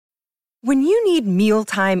When you need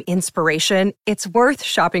mealtime inspiration, it's worth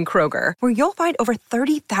shopping Kroger, where you'll find over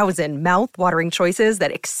 30,000 mouth-watering choices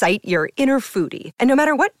that excite your inner foodie. And no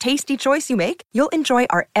matter what tasty choice you make, you'll enjoy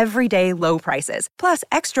our everyday low prices, plus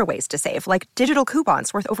extra ways to save, like digital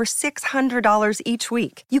coupons worth over $600 each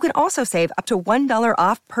week. You can also save up to $1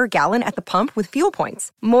 off per gallon at the pump with fuel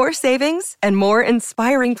points. More savings and more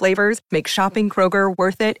inspiring flavors make shopping Kroger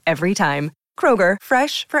worth it every time. Kroger,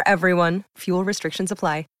 fresh for everyone. Fuel restrictions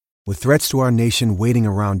apply. With threats to our nation waiting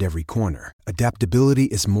around every corner, adaptability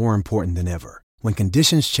is more important than ever. When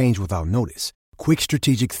conditions change without notice, quick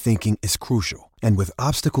strategic thinking is crucial. And with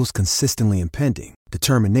obstacles consistently impending,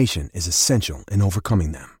 determination is essential in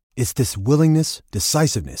overcoming them. It's this willingness,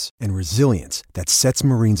 decisiveness, and resilience that sets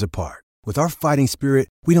Marines apart. With our fighting spirit,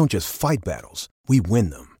 we don't just fight battles, we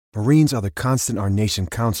win them. Marines are the constant our nation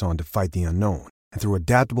counts on to fight the unknown. And through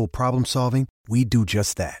adaptable problem solving, we do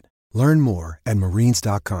just that. Learn more at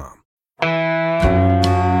marines.com.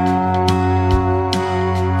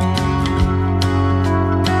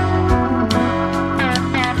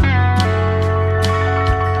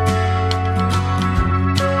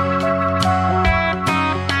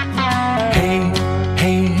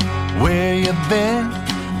 Hey, where you been?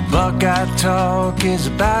 Buckeye Talk is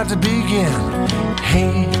about to begin.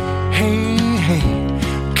 Hey,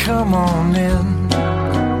 come on in.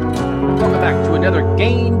 Welcome back to another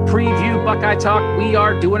game preview Buckeye Talk. We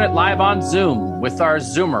are doing it live on Zoom with our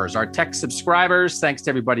Zoomers, our tech subscribers. Thanks to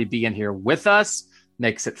everybody being here with us.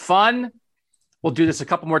 Makes it fun. We'll do this a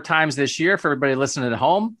couple more times this year for everybody listening at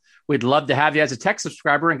home. We'd love to have you as a tech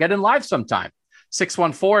subscriber and get in live sometime.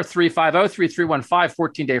 614-350-3315,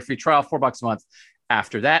 14-day free trial, $4 a month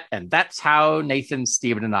after that. And that's how Nathan,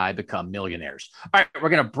 Steven, and I become millionaires. All right, we're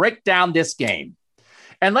going to break down this game.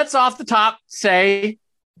 And let's off the top say,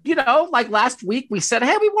 you know, like last week we said,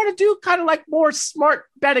 hey, we want to do kind of like more smart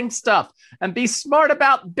betting stuff and be smart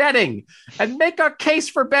about betting and make our case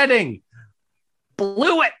for betting.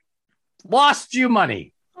 Blew it. Lost you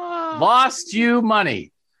money. Lost you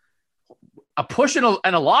money. A push and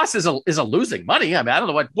a loss is a losing money. I mean, I don't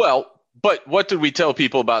know what. Well, but what did we tell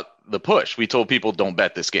people about the push? We told people don't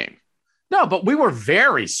bet this game. No, but we were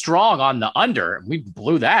very strong on the under. We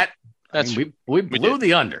blew that. We blew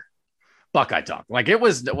the under. Buckeye Talk. Like it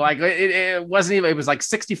was like it wasn't even, it was like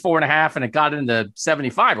 64.5 and it got into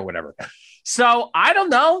 75 or whatever. So I don't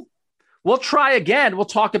know. We'll try again. We'll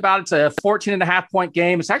talk about it. It's a 14.5 point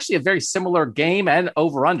game. It's actually a very similar game and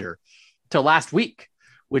over under to last week,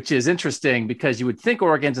 which is interesting because you would think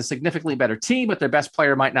Oregon's a significantly better team, but their best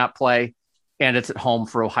player might not play. And it's at home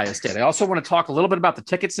for Ohio State. I also want to talk a little bit about the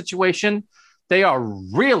ticket situation. They are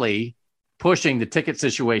really pushing the ticket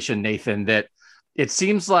situation, Nathan, that it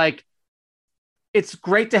seems like it's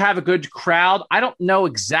great to have a good crowd. I don't know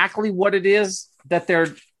exactly what it is that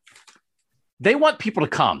they want people to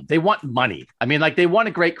come. They want money. I mean, like they want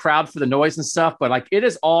a great crowd for the noise and stuff, but like it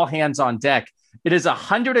is all hands on deck. It is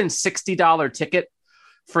 $160 ticket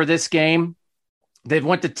for this game. They've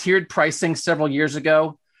went to tiered pricing several years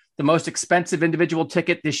ago. The most expensive individual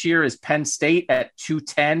ticket this year is Penn State at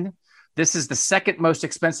 $210. This is the second most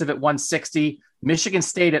expensive at $160. Michigan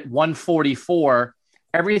State at $144.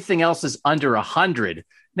 Everything else is under $100.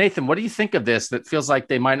 Nathan, what do you think of this? That feels like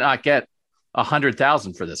they might not get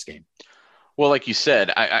 $100,000 for this game. Well, like you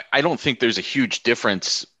said, I don't think there's a huge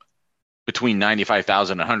difference between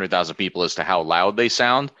 95,000 and 100,000 people as to how loud they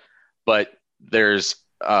sound, but there's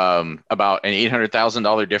about an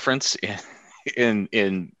 $800,000 difference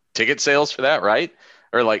in ticket sales for that, right?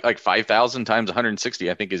 Or like 5,000 times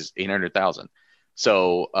 160, I think is 800,000.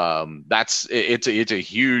 So it's a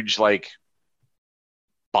huge like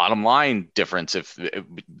bottom line difference if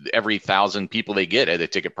every 1,000 people they get at a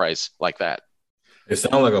ticket price like that. It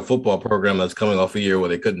sounds like a football program that's coming off a year where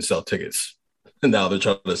they couldn't sell tickets. And now they're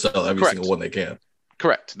trying to sell every single one they can.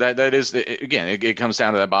 Correct. That is, again, it comes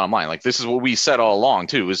down to that bottom line. Like this is what we said all along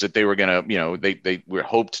too, is that they were going to, they were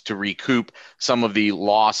hoped to recoup some of the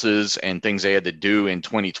losses and things they had to do in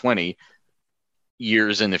 2020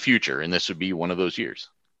 years in the future. And this would be one of those years.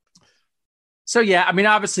 So, yeah, I mean,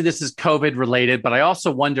 obviously this is COVID related, but I also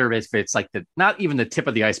wonder if it's like not even the tip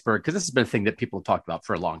of the iceberg, because this has been a thing that people have talked about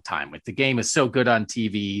for a long time. Like the game is so good on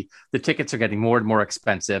TV, the tickets are getting more and more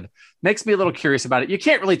expensive. Makes me a little curious about it. You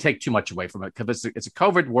can't really take too much away from it because it's a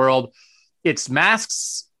COVID world. It's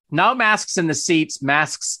masks, no masks in the seats,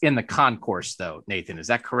 masks in the concourse, though. Nathan, is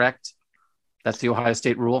that correct? That's the Ohio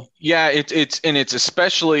State rule? Yeah, it's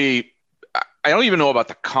especially. I don't even know about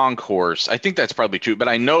the concourse. I think that's probably true, but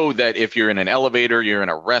I know that if you're in an elevator, you're in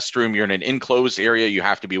a restroom, you're in an enclosed area, you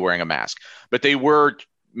have to be wearing a mask. But they were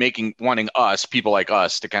wanting us, people like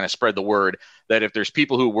us, to kind of spread the word that if there's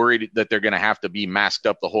people who are worried that they're going to have to be masked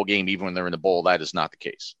up the whole game, even when they're in the bowl, that is not the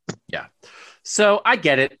case. Yeah. So I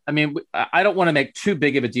get it. I mean, I don't want to make too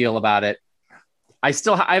big of a deal about it. I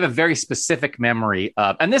have a very specific memory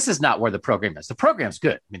of, and this is not where the program is. The program's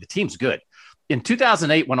good. I mean, the team's good. In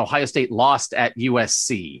 2008, when Ohio State lost at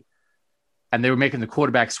USC and they were making the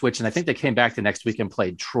quarterback switch, and I think they came back the next week and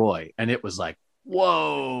played Troy. And it was like,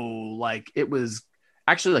 whoa, like it was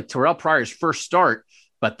actually like Terrell Pryor's first start,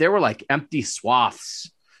 but there were like empty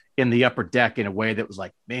swaths in the upper deck in a way that was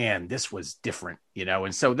like, man, this was different, you know?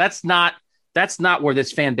 And so that's not where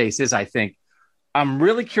this fan base is, I think. I'm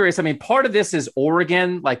really curious. I mean, part of this is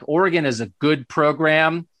Oregon. Like, Oregon is a good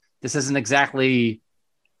program. This isn't exactly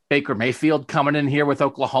Baker Mayfield coming in here with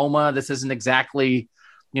Oklahoma. This isn't exactly,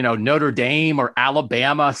 you know, Notre Dame or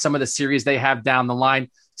Alabama, some of the series they have down the line.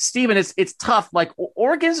 Steven, it's tough. Like,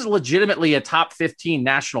 Oregon's legitimately a top 15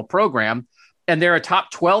 national program, and they're a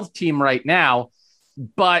top 12 team right now,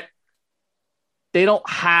 but they don't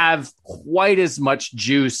have quite as much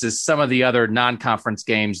juice as some of the other non-conference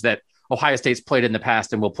games that Ohio State's played in the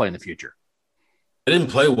past and will play in the future. They didn't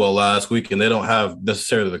play well last week, and they don't have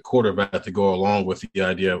necessarily the quarterback to go along with the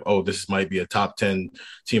idea of, oh, this might be a top 10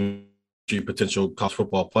 team, potential college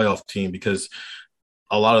football playoff team, because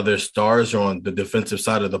a lot of their stars are on the defensive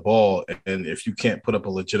side of the ball. And if you can't put up a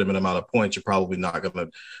legitimate amount of points, you're probably not going to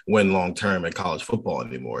win long-term in college football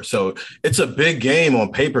anymore. So it's a big game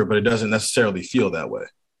on paper, but it doesn't necessarily feel that way.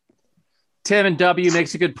 Tim and W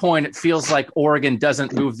makes a good point. It feels like Oregon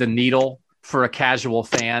doesn't move the needle for a casual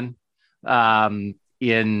fan in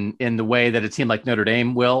the way that a team like Notre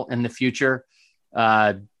Dame will in the future.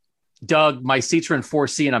 Doug, my seats are in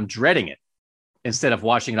 4C and I'm dreading it instead of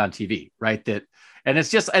watching it on TV, right? And it's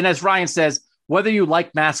just, and as Ryan says, whether you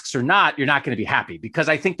like masks or not, you're not going to be happy, because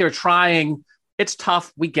I think they're trying. It's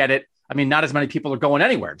tough. We get it. I mean, not as many people are going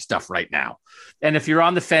anywhere and stuff right now. And if you're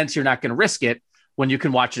on the fence, you're not going to risk it when you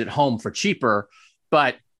can watch it at home for cheaper.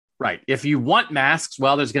 But right, if you want masks,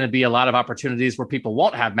 well, there's going to be a lot of opportunities where people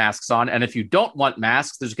won't have masks on. And if you don't want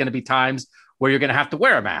masks, there's going to be times where you're going to have to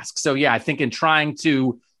wear a mask. So yeah, I think in trying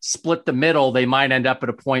to split the middle, they might end up at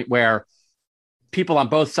a point where people on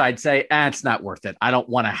both sides say, it's not worth it. I don't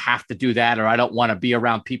want to have to do that, or I don't want to be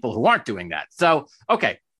around people who aren't doing that. So,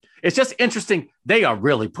 okay. It's just interesting. They are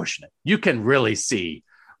really pushing it. You can really see,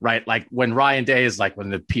 right? Like when Ryan Day is like, when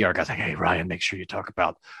the PR guy's like, hey, Ryan, make sure you talk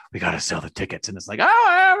about, we got to sell the tickets. And it's like,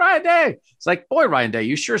 oh, Ryan Day. It's like, boy, Ryan Day,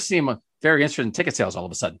 you sure seem very interested in ticket sales all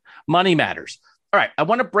of a sudden. Money matters. All right. I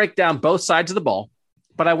want to break down both sides of the ball,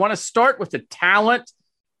 but I want to start with the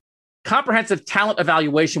comprehensive talent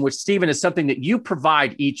evaluation, which, Stephen, is something that you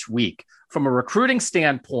provide each week from a recruiting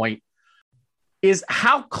standpoint. Is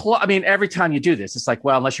how close, I mean, every time you do this, it's like,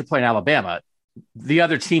 well, unless you're playing Alabama, the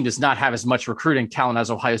other team does not have as much recruiting talent as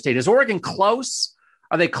Ohio State. Is Oregon close?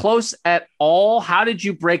 Are they close at all? How did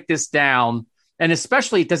you break this down? And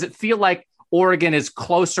especially, does it feel like Oregon is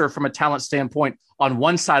closer from a talent standpoint on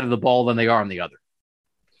one side of the ball than they are on the other?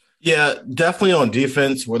 Yeah, definitely on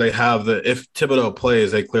defense, where they have if Thibodeau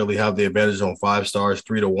plays, they clearly have the advantage on 5 stars,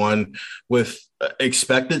 3-1 with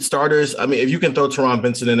expected starters. I mean, if you can throw Teron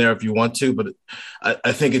Benson in there if you want to, but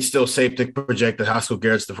I think it's still safe to project that Haskell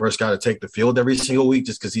Garrett's the first guy to take the field every single week,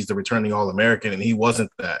 just because he's the returning All-American, and he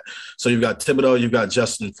wasn't that. So you've got Thibodeau, you've got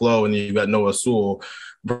Justin Flo, and you've got Noah Sewell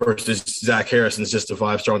versus Zach Harrison's just a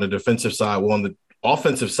 5-star on the defensive side. Well, on the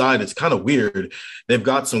offensive side, it's kind of weird. They've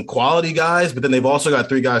got some quality guys, but then they've also got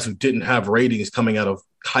 3 guys who didn't have ratings coming out of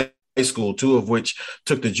high school, 2 of which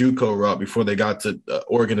took the JUCO route before they got to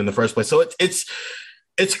Oregon in the first place. So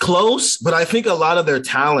it's close, but I think a lot of their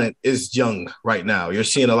talent is young right now. You're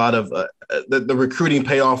seeing a lot of the recruiting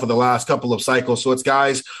pay off of the last couple of cycles. So it's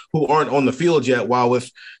guys who aren't on the field yet, while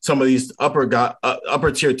with some of these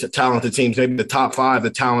upper tier talented teams, maybe the top 5, the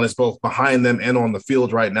talent is both behind them and on the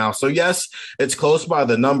field right now. So yes, it's close by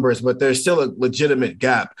the numbers, but there's still a legitimate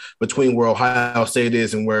gap between where Ohio State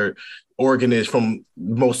is and where Oregon is from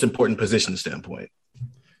most important position standpoint.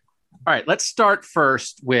 All right, let's start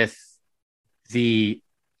first with the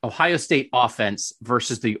Ohio State offense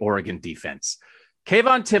versus the Oregon defense.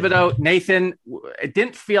 Kayvon Thibodeau, Nathan,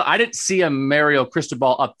 I didn't see a Mario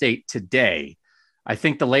Cristobal update today. I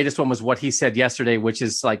think the latest one was what he said yesterday, which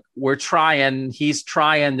is like, we're trying, he's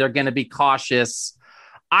trying, they're going to be cautious.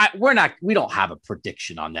 We don't have a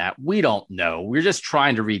prediction on that. We don't know. We're just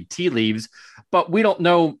trying to read tea leaves, but we don't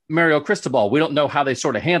know Mario Cristobal. We don't know how they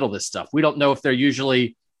sort of handle this stuff. We don't know if they're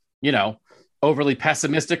usually, overly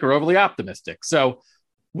pessimistic or overly optimistic. So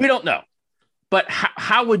we don't know. But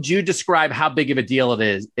how would you describe how big of a deal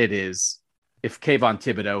it is if Kayvon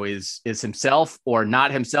Thibodeau is himself or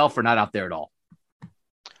not out there at all.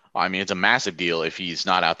 I mean, it's a massive deal if he's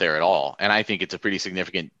not out there at all. And I think it's a pretty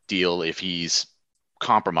significant deal if he's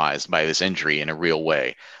compromised by this injury in a real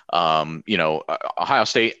way. Ohio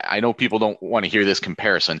State, I know people don't want to hear this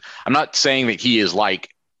comparison. I'm not saying that he is like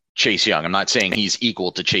Chase Young. I'm not saying he's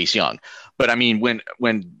equal to Chase Young. But I mean, when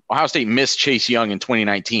Ohio State missed Chase Young in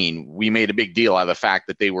 2019, we made a big deal out of the fact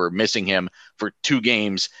that they were missing him for 2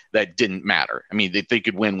 games that didn't matter. I mean, they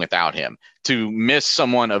could win without him. To miss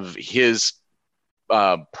someone of his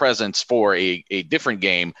presence for a different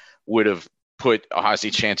game would have put Ohio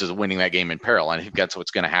State's chances of winning that game in peril. And I think that's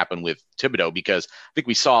what's going to happen with Thibodeau, because I think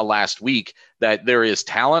we saw last week that there is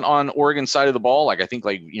talent on Oregon's side of the ball.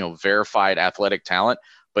 Verified athletic talent,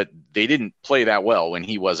 but they didn't play that well when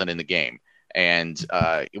he wasn't in the game. And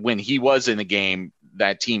when he was in the game,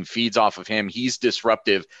 that team feeds off of him. He's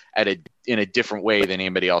disruptive in a different way than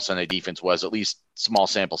anybody else on the defense was, at least small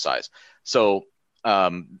sample size. So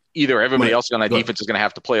either everybody else on that defense is going to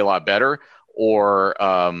have to play a lot better, or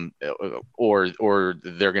they're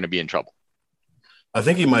going to be in trouble. I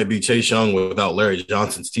think he might be Chase Young without Larry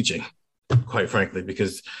Johnson's teaching, quite frankly,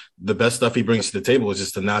 because the best stuff he brings to the table is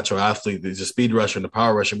just a natural athlete. He's a speed rusher and a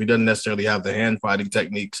power rusher. He doesn't necessarily have the hand fighting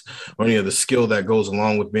techniques or any of the skill that goes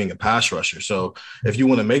along with being a pass rusher. So if you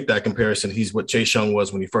want to make that comparison, he's what Chase Young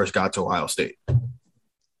was when he first got to Ohio State.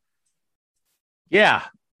 Yeah,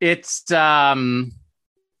 it's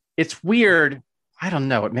weird. I don't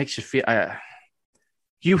know. It makes you feel.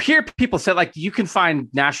 You hear people say, like, you can find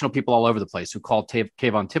national people all over the place who call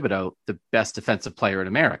Kayvon Thibodeau the best defensive player in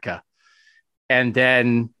America. And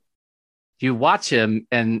then you watch him,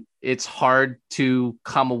 and it's hard to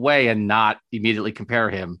come away and not immediately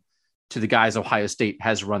compare him to the guys Ohio State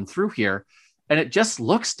has run through here. And it just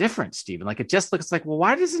looks different, Stephen. Like, it just looks like, well,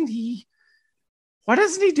 why doesn't he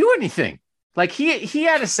do anything? Like, he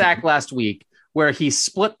had a sack last week where he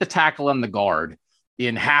split the tackle and the guard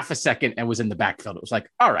in half a second and was in the backfield. It was like,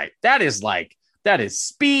 all right, that is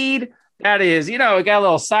speed. That is, it got a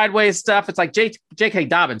little sideways stuff. It's like J.K.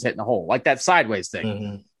 Dobbins hitting the hole, like that sideways thing.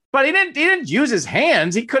 Mm-hmm. But he didn't use his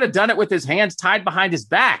hands. He could have done it with his hands tied behind his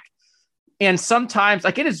back. And sometimes,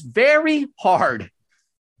 like, it is very hard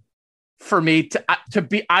for me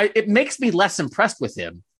it makes me less impressed with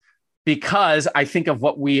him, because I think of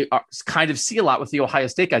what we kind of see a lot with the Ohio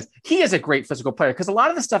State guys. He is a great physical player, because a lot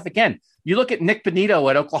of the stuff, again, you look at Nick Benito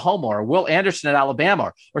at Oklahoma or Will Anderson at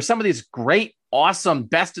Alabama or some of these great, awesome,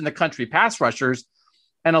 best in the country pass rushers,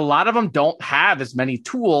 and a lot of them don't have as many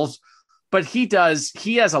tools, but he does.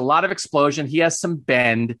 He has a lot of explosion. He has some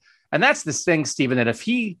bend. And that's the thing, Stephen,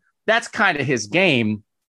 that that's kind of his game,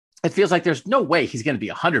 it feels like there's no way he's going to be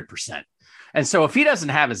 100%. And so if he doesn't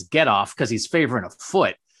have his get off because he's favoring a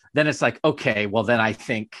foot, then it's like, okay, well, then I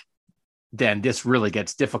think then this really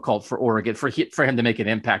gets difficult for Oregon, for him to make an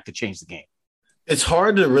impact to change the game. It's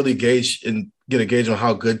hard to really gauge and get a gauge on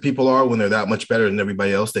how good people are when they're that much better than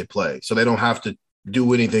everybody else they play. So they don't have to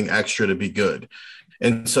do anything extra to be good.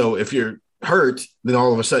 And so if you're hurt, then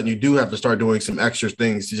all of a sudden you do have to start doing some extra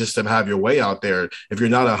things to just to have your way out there if you're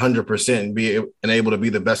not 100% and able to be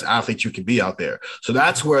the best athlete you can be out there. So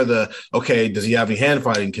that's where does he have any hand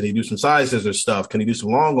fighting? Can he do some side scissors stuff? Can he do some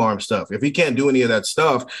long arm stuff? If he can't do any of that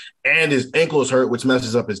stuff and his ankle is hurt, which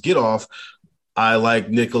messes up his get off, I like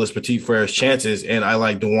Nicholas Petit-Frere's chances, and I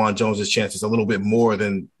like Dawand Jones's chances a little bit more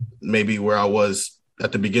than maybe where I was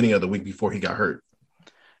at the beginning of the week before he got hurt.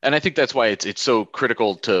 And I think that's why it's so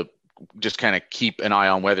critical to just kind of keep an eye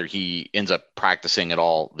on whether he ends up practicing at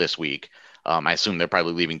all this week. I assume they're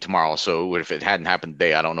probably leaving tomorrow. So if it hadn't happened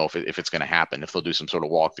today, I don't know if it's going to happen, if they'll do some sort of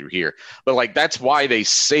walkthrough here. But like, that's why they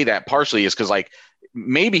say that partially is because, like,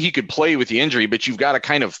 maybe he could play with the injury, but you've got to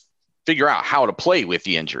kind of figure out how to play with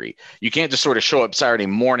the injury. You can't just sort of show up Saturday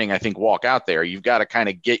morning, I think, walk out there. You've got to kind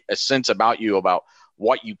of get a sense about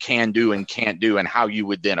what you can do and can't do and how you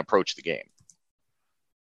would then approach the game.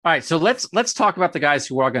 All right, so let's talk about the guys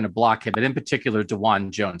who are going to block him, but in particular, Dawand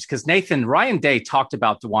Jones. Because Nathan, Ryan Day talked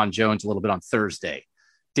about Dawand Jones a little bit on Thursday.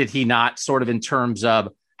 Did he not, sort of in terms of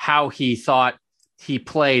how he thought he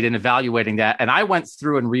played and evaluating that? And I went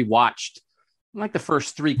through and rewatched like the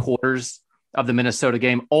first 3 quarters of the Minnesota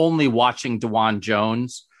game, only watching Dawand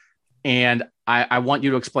Jones. And I want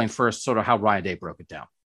you to explain first sort of how Ryan Day broke it down.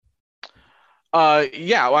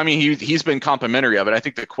 Yeah, well, I mean, he's been complimentary of it. I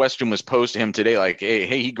think the question was posed to him today, like, hey,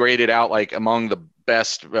 he graded out like among the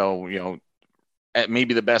best,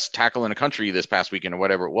 maybe the best tackle in the country this past weekend or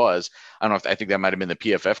whatever it was. I don't know I think that might've been the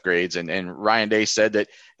PFF grades. And Ryan Day said that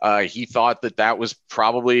he thought that was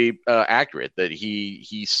probably accurate, that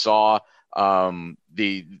he saw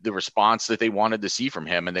the response that they wanted to see from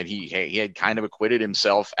him, and that he had kind of acquitted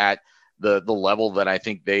himself at the level that I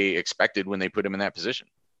think they expected when they put him in that position.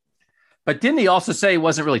 But didn't he also say he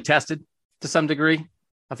wasn't really tested to some degree?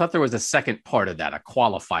 I thought there was a second part of that, a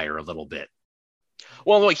qualifier a little bit.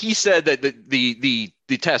 Well, like he said that the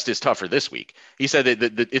test is tougher this week. He said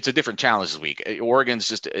that it's a different challenge this week. Oregon's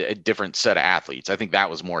just a different set of athletes. I think that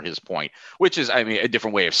was more his point, which is, I mean, a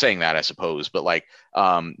different way of saying that, I suppose. But like,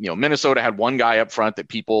 Minnesota had one guy up front that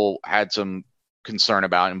people had some concern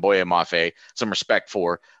about, and Boye Mafe, some respect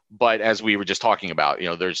for. But as we were just talking about,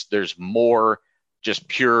 there's more just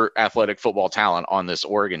pure athletic football talent on this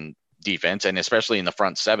Oregon defense, and especially in the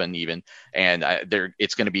front seven even, and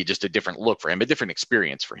it's going to be just a different look for him, a different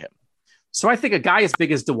experience for him. So I think a guy as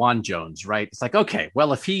big as DeJuan Jones, right? It's like, okay,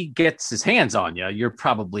 well, if he gets his hands on you, you're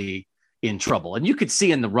probably in trouble. And you could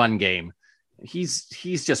see in the run game, he's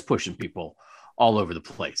just pushing people all over the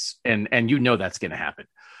place, and that's going to happen.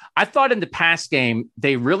 I thought in the pass game,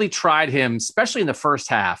 they really tried him, especially in the first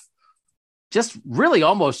half, just really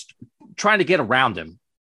almost trying to get around him,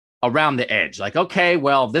 around the edge. Like, okay,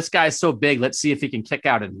 well, this guy's so big. Let's see if he can kick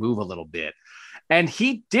out and move a little bit. And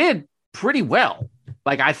he did pretty well.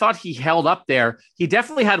 Like, I thought he held up there. He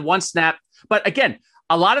definitely had one snap. But again,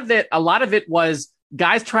 a lot of it was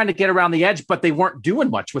guys trying to get around the edge, but they weren't doing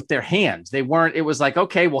much with their hands. It was like,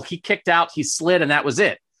 okay, well, he kicked out, he slid, and that was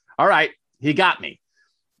it. All right, he got me.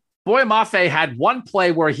 Boye Mafe had one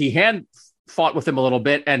play where he hand fought with him a little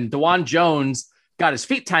bit, and DeJuan Jones got his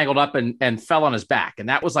feet tangled up and fell on his back. And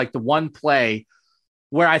that was like the one play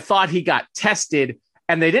where I thought he got tested,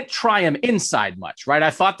 and they didn't try him inside much, right?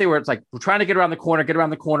 I thought we're trying to get around the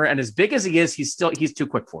corner. And as big as he is, he's too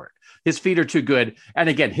quick for it. His feet are too good. And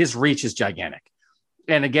again, his reach is gigantic.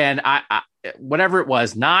 And again, I whatever it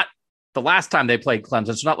was, not the last time they played Clemson,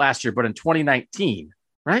 it's not last year, but in 2019,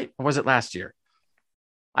 right? Or was it last year?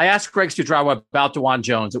 I asked Greg Studrawa about DeJuan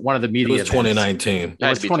Jones at one of the media. It was 2019. It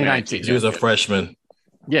was 2019. He was a freshman.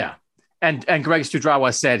 Yeah. And Greg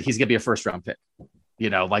Studrawa said he's going to be a first-round pick.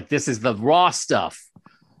 Like, this is the raw stuff.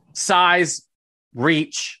 Size,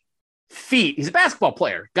 reach, feet. He's a basketball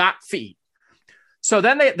player, got feet. So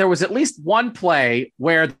then there was at least one play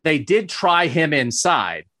where they did try him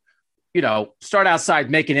inside. Start outside,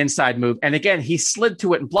 make an inside move. And again, he slid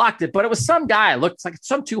to it and blocked it, but it was some guy, looked like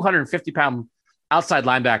some 250-pound outside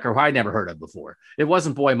linebacker who I never heard of before. It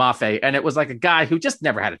wasn't Boye Mafe, and it was like a guy who just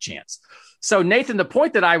never had a chance. So Nathan, the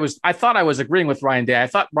point that I thought I was agreeing with Ryan Day. I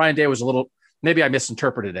thought Ryan Day was maybe I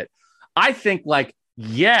misinterpreted it. I think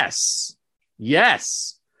yes,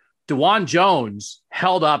 DeJuan Jones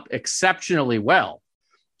held up exceptionally well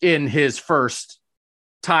in his first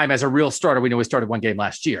time as a real starter. We know he started one game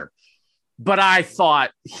last year, but I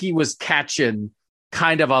thought he was catching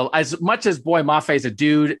kind of as much as Boye Mafe is a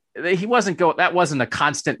dude, that wasn't a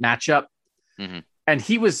constant matchup. Mm-hmm. And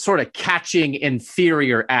he was sort of catching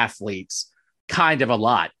inferior athletes kind of a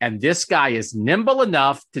lot. And this guy is nimble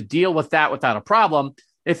enough to deal with that without a problem.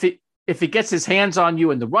 If he gets his hands on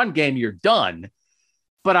you in the run game, you're done.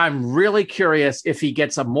 But I'm really curious if he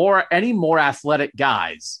gets any more athletic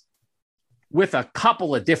guys with a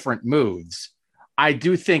couple of different moves. I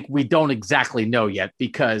do think we don't exactly know yet,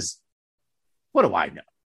 because what do I know?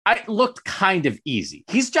 It looked kind of easy.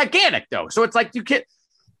 He's gigantic though. So it's like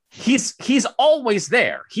he's always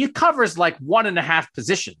there. He covers like 1.5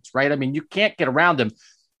 positions, right? I mean, you can't get around him,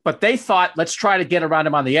 but they thought, let's try to get around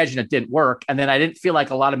him on the edge, and it didn't work. And then I didn't feel like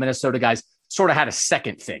a lot of Minnesota guys sort of had a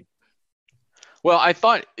second thing. Well, I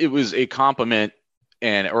thought it was a compliment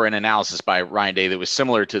or an analysis by Ryan Day that was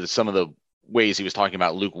similar to some of the ways he was talking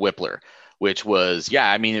about Luke Whippler, which was,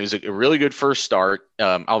 it was a really good first start.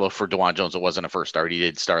 Although for DeJuan Jones, it wasn't a first start. He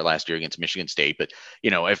did start last year against Michigan State, but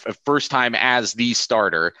if a first time as the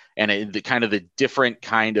starter, and the different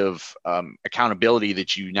kind of accountability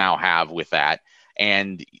that you now have with that.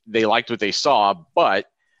 And they liked what they saw, but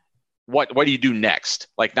what do you do next?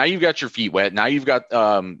 Like, now you've got your feet wet. Now you've got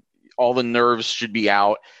all the nerves should be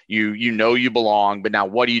out. You belong, but now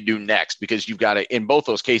what do you do next? Because you've got to, in both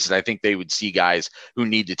those cases, I think they would see guys who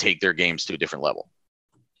need to take their games to a different level.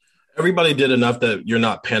 Everybody did enough that you're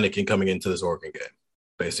not panicking coming into this Oregon game,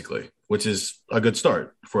 basically, which is a good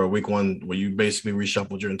start for a week one where you basically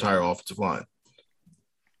reshuffled your entire offensive line.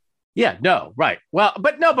 Yeah, no, right. Well,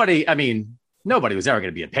 but nobody was ever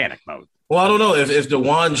going to be in panic mode. Well, I don't know if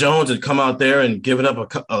DeJuan Jones had come out there and given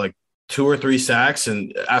up like 2 or 3 sacks,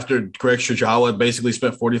 and after Greg Studrawa basically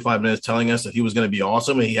spent 45 minutes telling us that he was going to be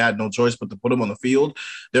awesome and he had no choice but to put him on the field,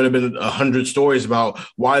 there would have been 100 stories about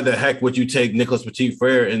why the heck would you take Nicholas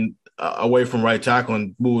Petit-Frere in away from right tackle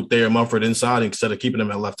and moved Thayer Munford inside instead of keeping him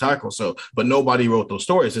at left tackle. So, but nobody wrote those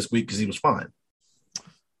stories this week because he was fine.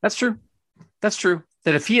 That's true.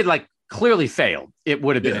 That if he had like clearly failed, it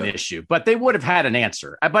would have been an issue, but they would have had an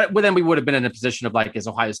answer. But then we would have been in a position of like, is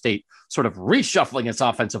Ohio State sort of reshuffling its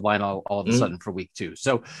offensive line all of a sudden for week 2?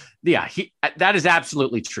 So yeah, that is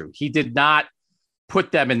absolutely true. He did not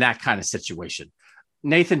put them in that kind of situation.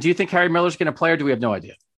 Nathan, do you think Harry Miller's going to play, or do we have no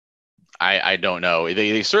idea? I don't know.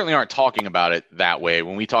 They certainly aren't talking about it that way.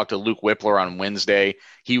 When we talked to Luke Whippler on Wednesday,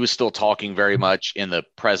 he was still talking very much in the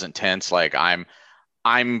present tense. Like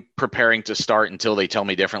I'm preparing to start until they tell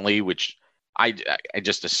me differently, which I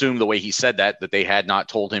just assumed the way he said that they had not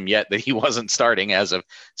told him yet that he wasn't starting as of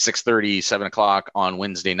 6:30, 7 o'clock on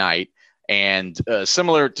Wednesday night. And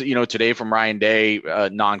similar to, today from Ryan Day,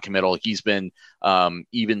 non-committal, he's been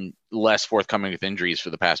even less forthcoming with injuries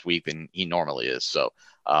for the past week than he normally is. So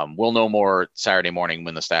we'll know more Saturday morning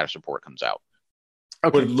when the status report comes out.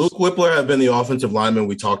 Okay. Would Luke Whippler have been the offensive lineman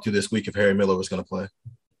we talked to this week if Harry Miller was going to play?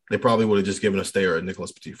 They probably would have just given us Thayer and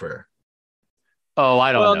Nicholas Petit-Frere. Oh,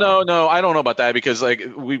 I don't know. No, I don't know about that because like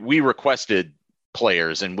we requested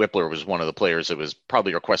players, and Whippler was one of the players that was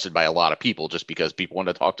probably requested by a lot of people just because people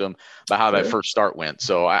wanted to talk to him about how that first start went.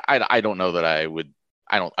 So I don't know that I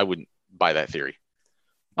wouldn't buy that theory.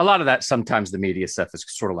 A lot of that, sometimes the media stuff is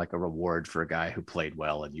sort of like a reward for a guy who played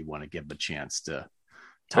well, and you want to give him a chance to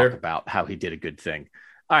talk about how he did a good thing.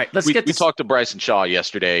 All right, we talked to Bryson Shaw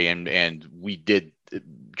yesterday, and we did.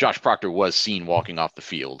 Josh Proctor was seen walking off the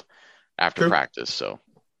field after practice. So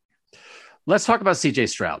let's talk about CJ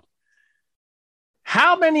Stroud.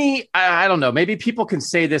 How many, I don't know, maybe people can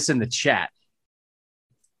say this in the chat.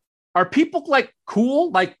 Are people like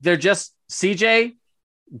cool? Like they're just CJ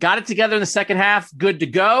got it together in the second half, good to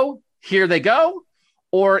go, here they go?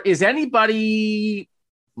 Or is anybody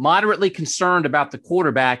moderately concerned about the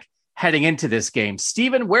quarterback heading into this game?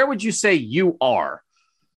 Steven, where would you say you are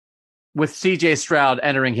with CJ Stroud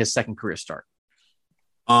entering his second career start?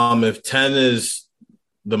 If 10 is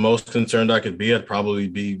the most concerned I could be, I'd probably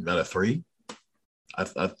be at a 3.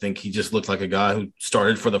 I think he just looked like a guy who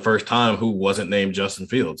started for the first time who wasn't named Justin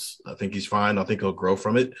Fields. I think he's fine. I think he'll grow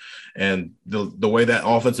from it. And the way that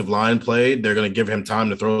offensive line played, they're going to give him time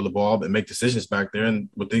to throw the ball and make decisions back there. And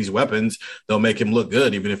with these weapons, they'll make him look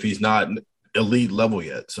good, even if he's not elite level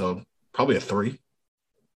yet. So probably a 3.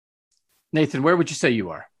 Nathan, where would you say you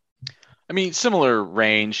are? I mean, similar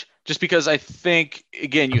range, just because I think,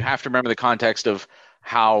 again, you have to remember the context of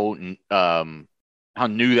how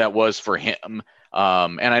new that was for him.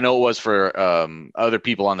 And I know it was for other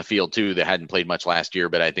people on the field, too, that hadn't played much last year.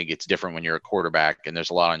 But I think it's different when you're a quarterback and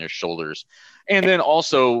there's a lot on your shoulders. And then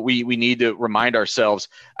also we need to remind ourselves,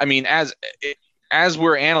 I mean, as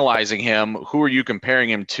we're analyzing him, who are you comparing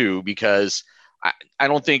him to? Because I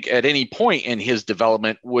don't think at any point in his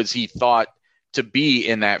development was he thought to be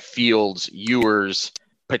in that Fields Ewers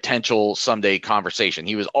potential someday conversation.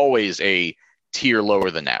 He was always a tier lower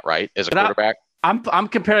than that, right? As a quarterback. I'm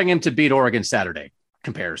comparing him to beat Oregon Saturday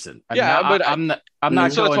comparison. I'm not.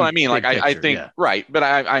 So that's what I mean. Like I think right, but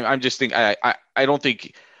I'm just thinking. I don't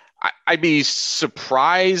think I'd be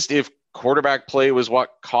surprised if quarterback play was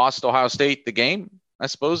what cost Ohio State the game. I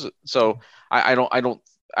suppose so. I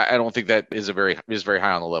don't think that is very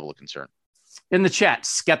high on the level of concern. In the chat,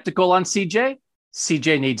 skeptical on CJ.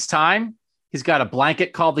 CJ needs time. He's got a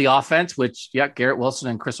blanket called the offense, which Garrett Wilson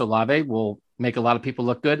and Chris Olave will make a lot of people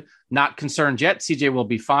look good. Not concerned yet. CJ will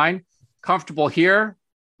be fine. Comfortable here.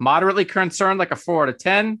 Moderately concerned, like a 4 out of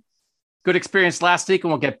 10. Good experience last week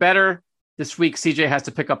and will get better. This week, CJ has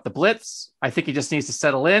to pick up the blitz. I think he just needs to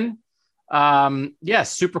settle in.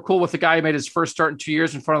 Super cool with the guy who made his first start in 2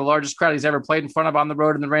 years in front of the largest crowd he's ever played in front of on the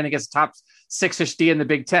road in the rain against the top 6-ish D in the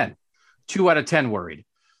Big Ten. 2 out of 10 worried.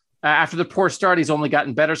 After the poor start, he's only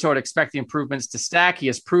gotten better, so I'd expect the improvements to stack. He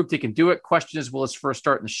has proved he can do it. Question is, will his first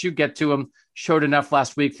start in the shoe get to him? Showed enough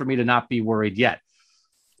last week for me to not be worried yet.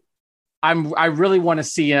 I really want to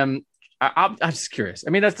see him. I'm just curious.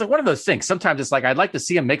 I mean, that's one of those things. Sometimes it's like, I'd like to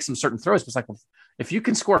see him make some certain throws, but it's like, well, if you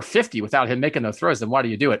can score 50 without him making those throws, then why do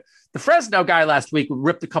you do it? The Fresno guy last week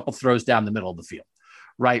ripped a couple throws down the middle of the field,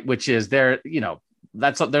 right? Which is there's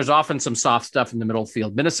often some soft stuff in the middle of the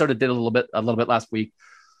field. Minnesota did a little bit last week.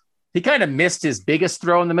 He kind of missed his biggest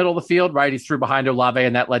throw in the middle of the field, right? He threw behind Olave,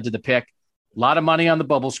 and that led to the pick. A lot of money on the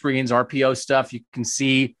bubble screens, RPO stuff. You can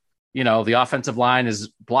see, the offensive line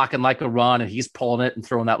is blocking like a run, and he's pulling it and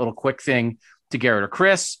throwing that little quick thing to Garrett or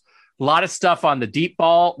Chris. A lot of stuff on the deep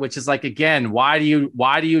ball, which is like, again, why do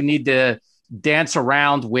you need to dance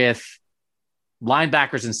around with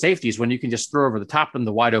linebackers and safeties when you can just throw over the top of them,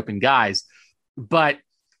 the wide open guys? But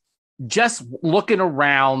just looking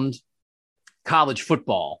around college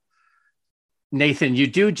football, Nathan, you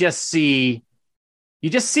just see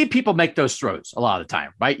people make those throws a lot of the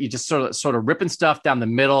time, right? You just sort of ripping stuff down the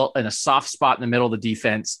middle in a soft spot in the middle of the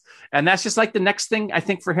defense. And that's just like the next thing I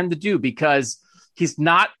think for him to do, because he's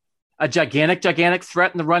not a gigantic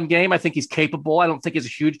threat in the run game. I think he's capable. I don't think he's a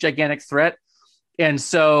huge, gigantic threat. And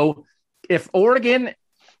so if Oregon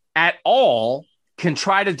at all can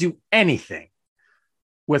try to do anything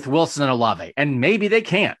with Wilson and Olave, and maybe they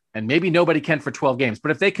can't, and maybe nobody can for 12 games,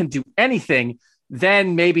 but if they can do anything,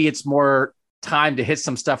 then maybe it's more time to hit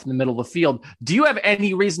some stuff in the middle of the field. Do you have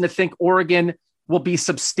any reason to think Oregon will be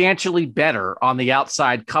substantially better on the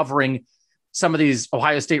outside covering some of these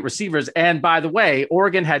Ohio State receivers? And by the way,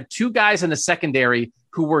 Oregon had 2 guys in the secondary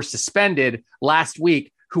who were suspended last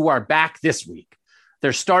week who are back this week.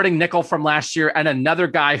 They're starting nickel from last year and another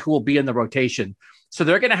guy who will be in the rotation. So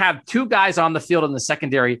they're going to have 2 guys on the field in the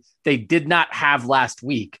secondary they did not have last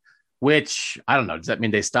week, which I don't know. Does that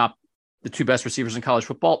mean they stopped the 2 best receivers in college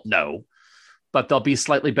football? No, but they'll be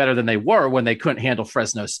slightly better than they were when they couldn't handle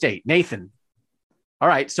Fresno State. Nathan. All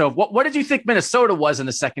right. So what did you think Minnesota was in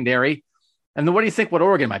the secondary? And then what do you think what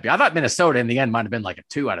Oregon might be? I thought Minnesota in the end might've been like a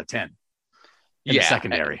 2 out of 10 in the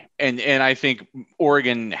secondary. And I think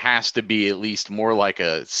Oregon has to be at least more like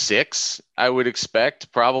a 6, I would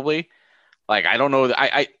expect, probably. Like, I don't know.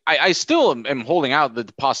 I still am holding out the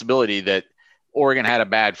possibility that Oregon had a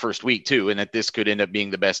bad first week too, and that this could end up being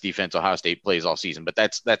the best defense Ohio State plays all season. But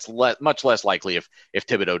that's much less likely if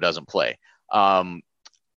Thibodeau doesn't play. I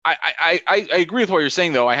agree with what you're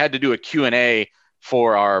saying, though. I had to do a Q&A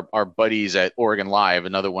for our buddies at Oregon Live,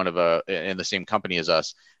 another one of in the same company as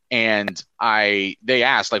us. And they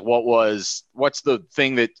asked, like, what's the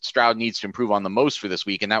thing that Stroud needs to improve on the most for this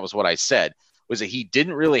week? And that was what I said, was that he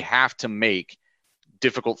didn't really have to make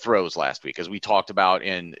difficult throws last week, as we talked about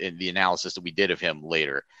in the analysis that we did of him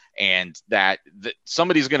later. And that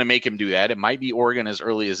somebody's going to make him do that. It might be Oregon as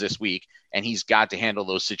early as this week, and he's got to handle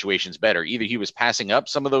those situations better. Either he was passing up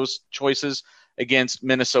some of those choices against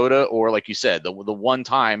Minnesota, or like you said, the one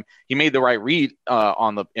time he made the right read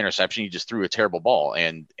on the interception, he just threw a terrible ball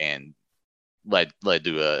and led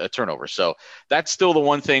to a turnover. So that's still the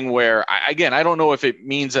one thing where, I don't know if it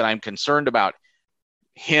means that I'm concerned about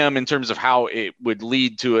him in terms of how it would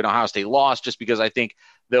lead to an Ohio State loss, just because I think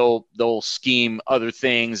they'll scheme other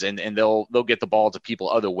things and they'll get the ball to people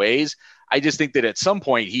other ways. I just think that at some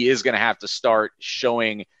point he is going to have to start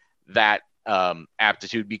showing that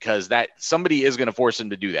aptitude, because that somebody is going to force him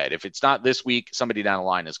to do that. If it's not this week, somebody down the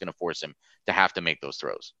line is going to force him to have to make those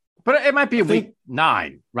throws. But it might be week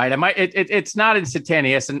 9, right? It's not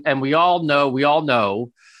instantaneous, and we all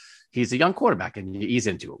know he's a young quarterback and he's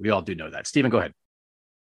into it. We all do know that. Steven, go ahead.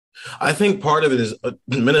 I think part of it is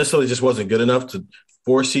Minnesota just wasn't good enough to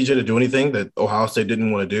force CJ to do anything that Ohio State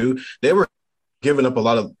didn't want to do. They were giving up a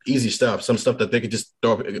lot of easy stuff, some stuff that they could just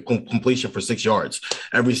throw a completion for 6 yards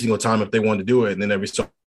every single time if they wanted to do it, and then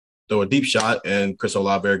throw a deep shot and Chris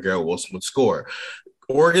Olave or Garrett Wilson would score.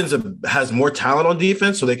 Oregon has more talent on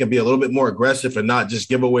defense, so they can be a little bit more aggressive and not just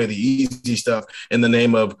give away the easy stuff in the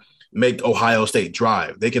name of make Ohio State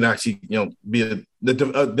drive. They can actually, be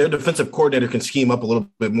their defensive coordinator can scheme up a little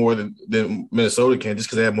bit more than Minnesota can, just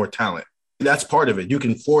because they have more talent. That's part of it. You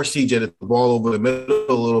can force CJ to the ball over the middle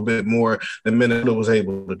a little bit more than Minnesota was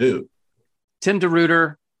able to do. Tim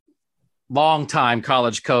DeRuyter, longtime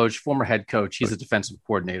college coach, former head coach. He's a defensive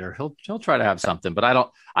coordinator. He'll try to have something, but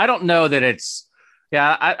I don't know that it's.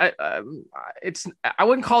 Yeah, I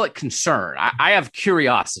wouldn't call it concern. I have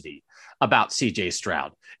curiosity about CJ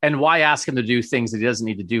Stroud and why ask him to do things that he doesn't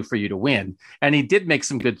need to do for you to win. And he did make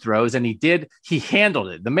some good throws, and he handled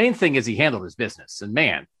it. The main thing is he handled his business. And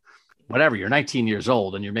man, whatever, you're 19 years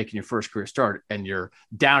old and you're making your first career start and you're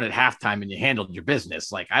down at halftime and you handled your business.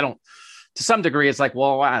 Like, to some degree, it's like,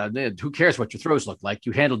 well, who cares what your throws look like?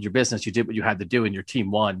 You handled your business. You did what you had to do, and your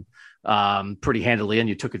team won pretty handily, and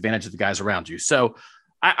you took advantage of the guys around you. So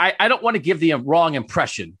I don't want to give the wrong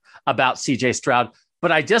impression about CJ Stroud,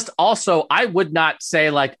 but I would not say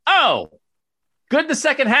like, oh, good in the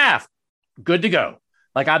second half, good to go.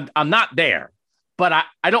 Like, I'm not there, but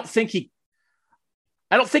I don't think he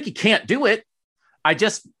can't do it. I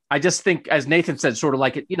just think, as Nathan said, sort of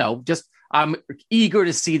like it, I'm eager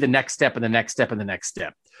to see the next step and the next step and the next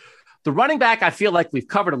step. The running back, I feel like we've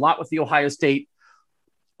covered a lot with the Ohio State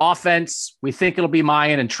offense. We think it'll be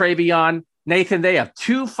Mayan and Travion. Nathan, they have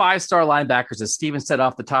 2 5-star linebackers, as Steven said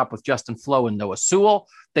off the top, with Justin Flo and Noah Sewell.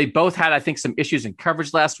 They both had, I think, some issues in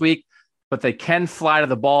coverage last week, but they can fly to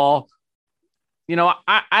the ball.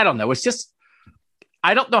 I don't know. It's just,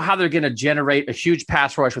 I don't know how they're going to generate a huge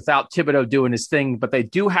pass rush without Thibodeau doing his thing, but they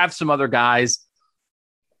do have some other guys.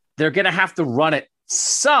 they're going to have to run it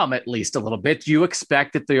at least a little bit. Do you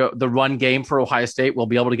expect that the run game for Ohio State will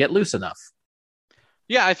be able to get loose enough?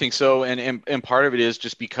 Yeah, I think so. And part of it is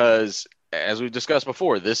just because, as we've discussed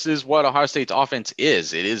before, this is what Ohio State's offense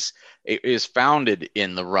is. It is founded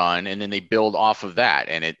in the run, and then they build off of that.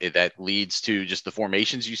 And that leads to just the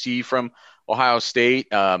formations you see from Ohio State.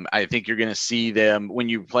 I think you're going to see them when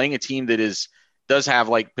you're playing a team that does have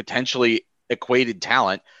like potentially equated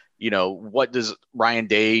talent. What does Ryan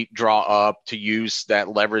Day draw up to use that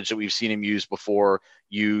leverage that we've seen him use before?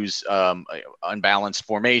 Use unbalanced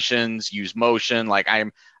formations, use motion. Like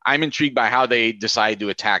I'm intrigued by how they decide to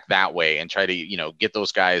attack that way and try to get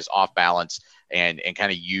those guys off balance and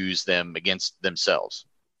kind of use them against themselves.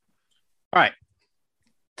 All right,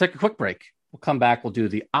 take a quick break. We'll come back. We'll do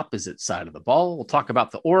the opposite side of the ball. We'll talk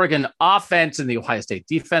about the Oregon offense and the Ohio State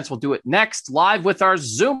defense. We'll do it next live with our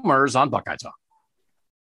Zoomers on Buckeye Talk.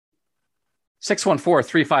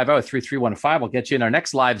 614-350-3315. We'll get you in our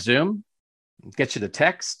next live Zoom. Get you the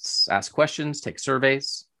texts, ask questions, take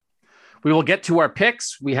surveys. We will get to our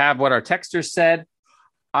picks. We have what our texters said.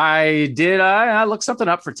 I looked something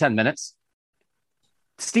up for 10 minutes.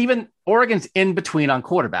 Stephen, Oregon's in between on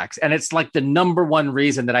quarterbacks, and it's like the number one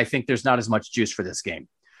reason that I think there's not as much juice for this game.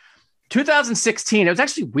 2016, it was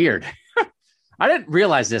actually weird. I didn't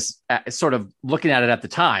realize this sort of looking at it at the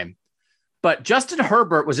time. But Justin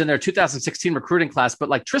Herbert was in their 2016 recruiting class, but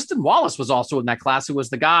like Tristan Wallace was also in that class, who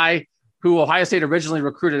was the guy who Ohio State originally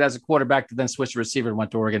recruited as a quarterback to then switch to receiver and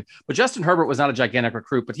went to Oregon. But Justin Herbert was not a gigantic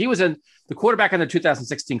recruit, but he was in the quarterback in the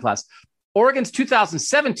 2016 class. Oregon's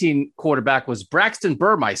 2017 quarterback was Braxton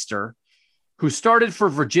Burmeister, who started for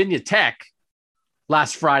Virginia Tech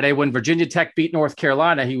last Friday when Virginia Tech beat North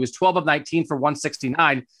Carolina. He was 12 of 19 for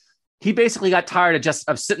 169. He basically got tired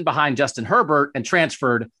of sitting behind Justin Herbert and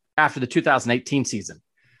transferred after the 2018 season.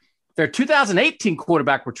 Their 2018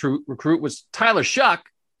 quarterback recruit was Tyler Shuck,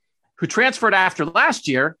 who transferred after last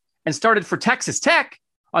year and started for Texas Tech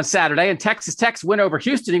on Saturday. And Texas Tech's win over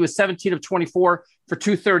Houston, he was 17 of 24 for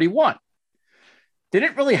 231. They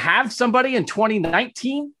didn't really have somebody in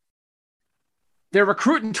 2019. Their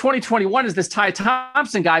recruit in 2021 is this Ty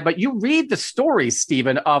Thompson guy, but you read the stories,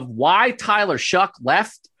 Stephen, of why Tyler Shuck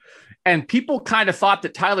left. And people kind of thought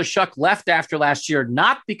that Tyler Shuck left after last year,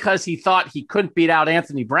 not because he thought he couldn't beat out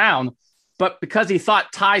Anthony Brown, but because he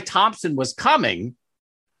thought Ty Thompson was coming.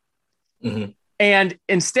 Mm-hmm. And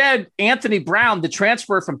instead, Anthony Brown, the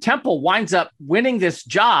transfer from Temple, winds up winning this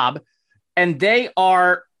job. And they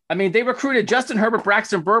recruited Justin Herbert,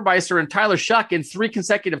 Braxton Burmeister, and Tyler Shuck in 3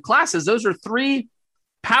 consecutive classes. Those are 3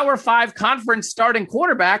 Power 5 conference starting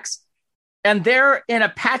quarterbacks. And they're in a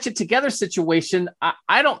patch it together situation.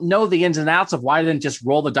 I don't know the ins and outs of why they didn't just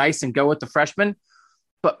roll the dice and go with the freshman.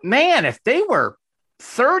 But man, if they were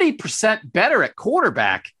 30% better at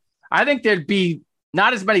quarterback, I think there'd be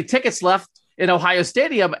not as many tickets left in Ohio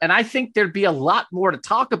Stadium. And I think there'd be a lot more to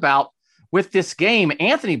talk about with this game.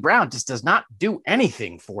 Anthony Brown just does not do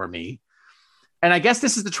anything for me. And I guess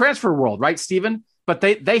this is the transfer world, right, Stephen? But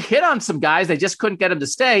they hit on some guys. They just couldn't get them to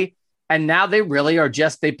stay. And now they really are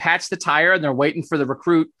they patched the tire and they're waiting for the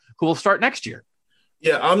recruit who will start next year.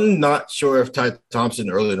 Yeah, I'm not sure if Ty Thompson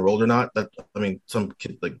early enrolled or not. Some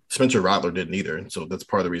kid like Spencer Rattler didn't either. And so that's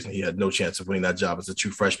part of the reason he had no chance of winning that job as a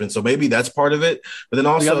true freshman. So maybe that's part of it. But then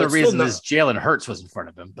also the other reason is Jalen Hurts was in front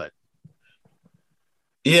of him. But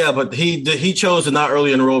yeah, but he chose to not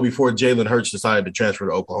early enroll before Jalen Hurts decided to transfer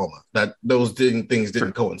to Oklahoma. Those things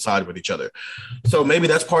didn't coincide with each other. So maybe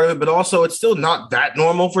that's part of it. But also, it's still not that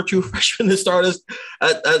normal for true freshmen to start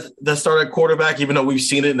at quarterback, even though we've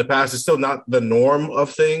seen it in the past. It's still not the norm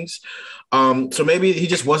of things. So maybe he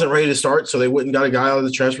just wasn't ready to start, so they wouldn't got a guy out of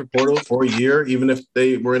the transfer portal for a year, even if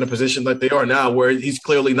they were in a position like they are now, where he's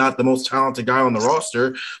clearly not the most talented guy on the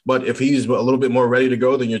roster. But if he's a little bit more ready to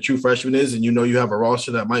go than your true freshman is, and you have a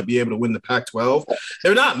roster that might be able to win the Pac-12,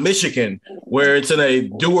 they're not Michigan, where it's in a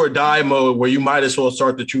do-or-die mode where you might as well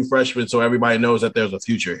start the true freshman so everybody knows that there's a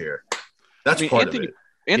future here. That's part of it.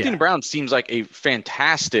 Anthony Brown seems like a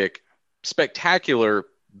fantastic, spectacular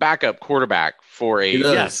backup quarterback for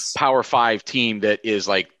a Power 5 team that is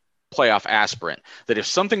like playoff aspirant. That if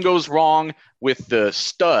something goes wrong with the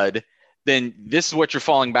stud, then this is what you're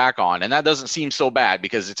falling back on. And that doesn't seem so bad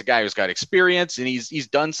because it's a guy who's got experience and he's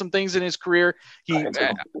done some things in his career.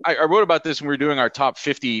 I wrote about this when we were doing our top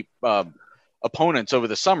 50 opponents over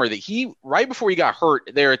the summer, that he, right before he got hurt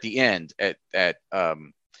there at the end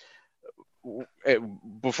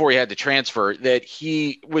before he had to transfer, that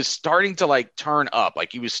he was starting to like turn up.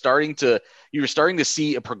 Like you were starting to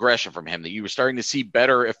see a progression from him, that you were starting to see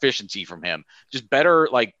better efficiency from him, just better,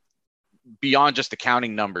 like beyond just the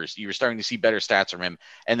counting numbers. You were starting to see better stats from him,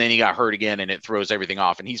 and then he got hurt again, and it throws everything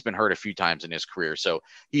off. And he's been hurt a few times in his career, so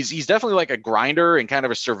he's definitely like a grinder and kind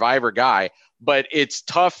of a survivor guy. But it's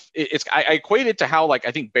tough. I equate it to how like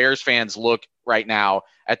I think Bears fans look right now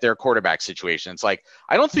at their quarterback situation. It's like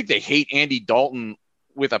I don't think they hate Andy Dalton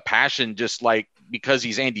with a passion, just like because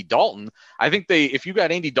he's Andy Dalton. I think if you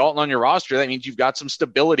got Andy Dalton on your roster, that means you've got some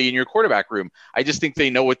stability in your quarterback room. I just think they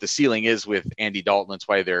know what the ceiling is with Andy Dalton. That's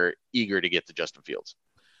why they're eager to get to Justin Fields.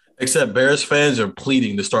 Except Bears fans are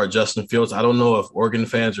pleading to start Justin Fields. I don't know if Oregon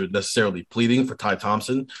fans are necessarily pleading for Ty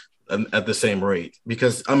Thompson at the same rate,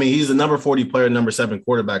 because I mean, he's the number 40 player, number 7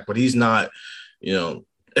 quarterback, but he's not,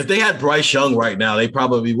 if they had Bryce Young right now, they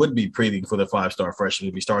probably would be pleading for the 5-star freshman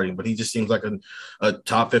to be starting, but he just seems like a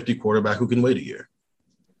top 50 quarterback who can wait a year.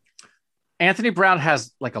 Anthony Brown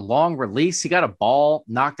has like a long release. He got a ball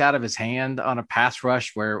knocked out of his hand on a pass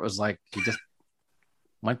rush where it was like he just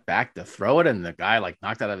went back to throw it, and the guy like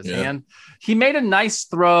knocked out of his hand. He made a nice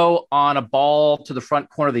throw on a ball to the front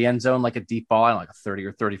corner of the end zone, like a deep ball, like a 30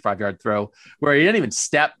 or 35-yard throw, where he didn't even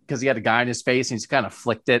step because he had a guy in his face, and he's kind of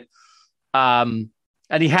flicked it.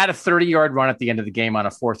 And he had a 30-yard run at the end of the game on a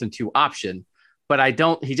 4th and 2 option, but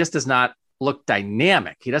he just does not look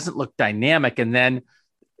dynamic. He doesn't look dynamic. And then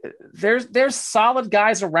there's solid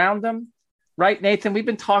guys around him, right, Nathan? We've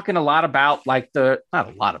been talking a lot about so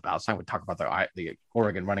I would talk about the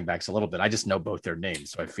Oregon running backs a little bit. I just know both their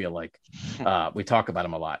names, so I feel like we talk about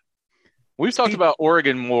them a lot. We've talked about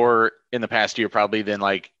Oregon more in the past year probably than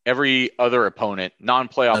like every other opponent,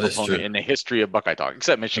 non-playoff opponent in the history of Buckeye Talk,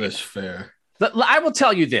 except Michigan. That's fair. I will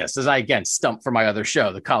tell you this, as I, again, stump for my other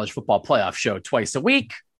show, the College Football Playoff Show, twice a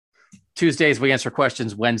week. Tuesdays, we answer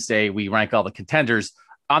questions. Wednesday, we rank all the contenders.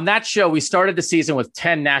 On that show, we started the season with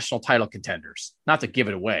 10 national title contenders. Not to give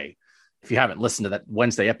it away, if you haven't listened to that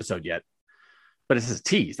Wednesday episode yet. But it's a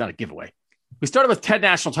tease, not a giveaway. We started with 10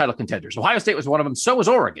 national title contenders. Ohio State was one of them. So was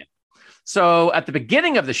Oregon. So at the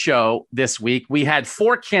beginning of the show this week, we had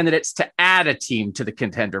 4 candidates to add a team to the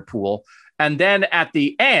contender pool. And then at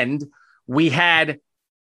the end, we had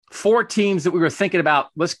 4 teams that we were thinking about,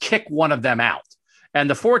 let's kick one of them out. And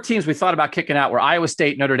the 4 teams we thought about kicking out were Iowa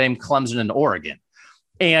State, Notre Dame, Clemson, and Oregon.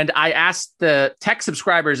 And I asked the tech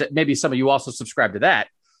subscribers, maybe some of you also subscribe to that,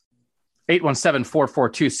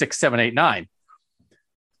 817-442-6789.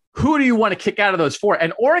 Who do you want to kick out of those 4?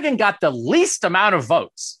 And Oregon got the least amount of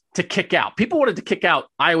votes to kick out. People wanted to kick out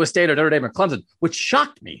Iowa State or Notre Dame or Clemson, which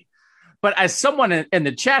shocked me. But as someone in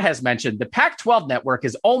the chat has mentioned, the Pac-12 network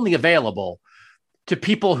is only available to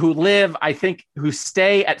people who who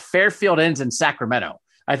stay at Fairfield Inns in Sacramento.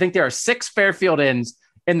 I think there are 6 Fairfield Inns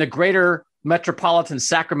in the greater metropolitan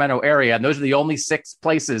Sacramento area, and those are the only 6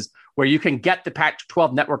 places where you can get the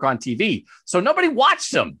Pac-12 network on TV. So nobody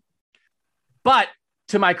watched them. But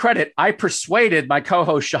to my credit, I persuaded my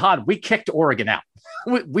co-host Shahan. We kicked Oregon out.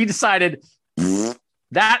 We decided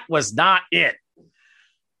that was not it.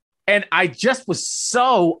 And I just was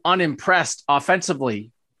so unimpressed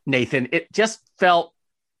offensively, Nathan. It felt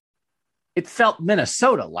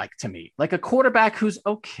Minnesota-like to me, like a quarterback who's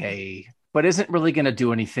okay, but isn't really going to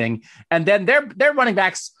do anything. And then their running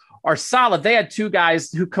backs are solid. They had 2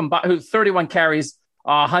 guys who 31 carries,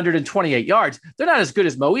 128 yards. They're not as good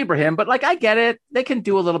as Mo Ibrahim, but like I get it. They can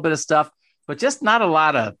do a little bit of stuff, but just not a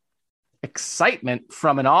lot of excitement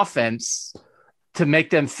from an offense to make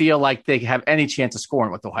them feel like they have any chance of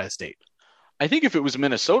scoring with Ohio State. I think if it was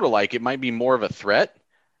Minnesota-like, it might be more of a threat.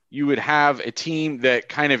 You would have a team that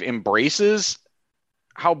kind of embraces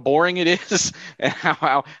how boring it is and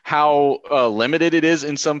how limited it is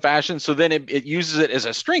in some fashion. So then it uses it as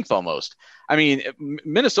a strength almost. I mean,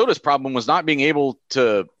 Minnesota's problem was not being able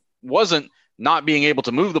to move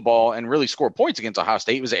the ball and really score points against Ohio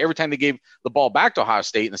State. It was every time they gave the ball back to Ohio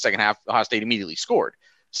State in the second half, Ohio State immediately scored.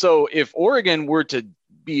 So if Oregon were to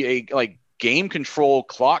be a game control,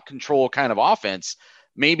 clock control kind of offense,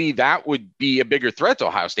 maybe that would be a bigger threat to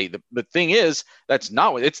Ohio State. The thing is,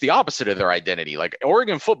 it's the opposite of their identity. Like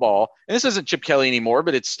Oregon football, and this isn't Chip Kelly anymore,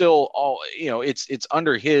 but it's still all, it's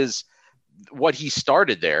under what he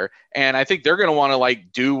started there. And I think they're going to want to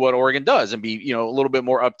do what Oregon does and be, a little bit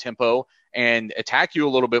more up tempo and attack you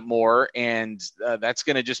a little bit more. And that's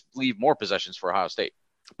going to just leave more possessions for Ohio State.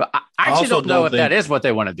 But I actually don't know if that is what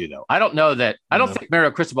they want to do, though. I don't know that. I don't think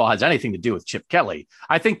Mario Cristobal has anything to do with Chip Kelly.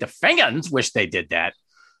 I think the fans wish they did that.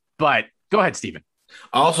 But go ahead, Stephen.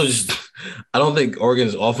 I don't think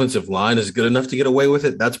Oregon's offensive line is good enough to get away with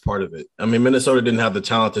it. That's part of it. I mean, Minnesota didn't have the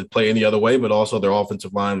talent to play any other way, but also their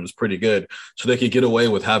offensive line was pretty good. So they could get away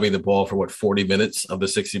with having the ball for 40 minutes of the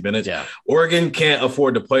 60 minutes. Yeah. Oregon can't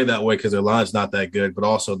afford to play that way because their line's not that good, but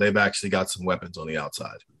also they've actually got some weapons on the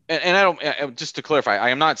outside. and I don't, just to clarify, I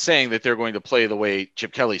am not saying that they're going to play the way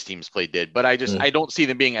Chip Kelly's teams did, but I don't see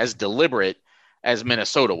them being as deliberate as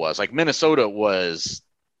Minnesota was. Like Minnesota was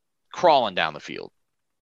crawling down the field.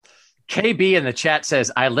 KB in the chat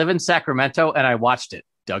says, I live in Sacramento and I watched it.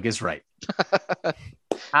 Doug is right.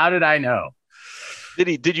 How did I know?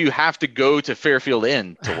 Did you have to go to Fairfield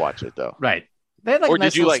Inn to watch it though? Right. They had like or a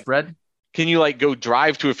nice did you like spread. Can you like go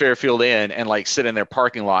drive to a Fairfield Inn and like sit in their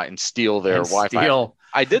parking lot and steal their Wi-Fi?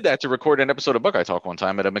 I did that to record an episode of Buckeye Talk one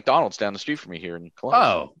time at a McDonald's down the street from me here in Columbus.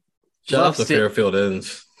 Oh, shout out to Fairfield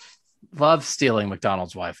Inns. Love stealing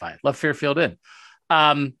McDonald's Wi-Fi. Love Fairfield Inn.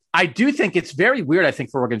 I do think it's very weird, I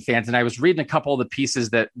think, for Oregon fans. And I was reading a couple of the pieces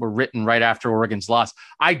that were written right after Oregon's loss.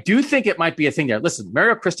 I do think it might be a thing there. Listen,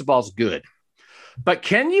 Mario Cristobal's good. But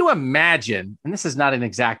can you imagine, and this is not an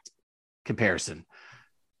exact comparison,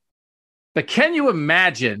 but can you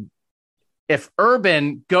imagine if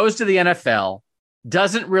Urban goes to the NFL,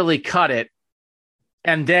 doesn't really cut it,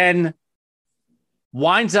 and then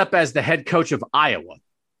winds up as the head coach of Iowa?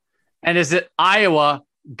 And is it Iowa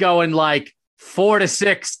going like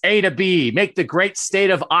 4-6, A to B, make the great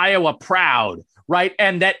state of Iowa proud, right?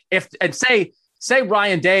 And that say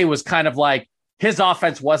Ryan Day was kind of like, his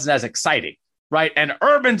offense wasn't as exciting, right? And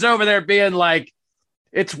Urban's over there being like,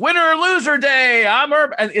 it's winner or loser day. I'm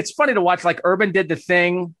Urban. And it's funny to watch, like Urban did the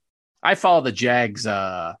thing. I follow the Jags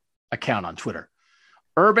account on Twitter.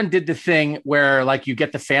 Urban did the thing where like you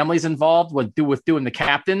get the families involved with doing the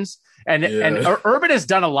captains. And Urban has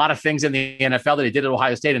done a lot of things in the NFL that he did at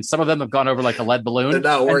Ohio State, and some of them have gone over like a lead balloon. They're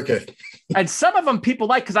not working. And some of them people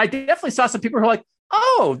like, because I definitely saw some people who are like,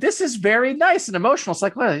 oh, this is very nice and emotional. It's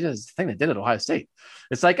like, well, it's the thing they did at Ohio State.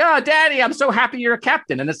 It's like, oh, Daddy, I'm so happy you're a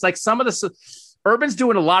captain. And it's like some of the Urban's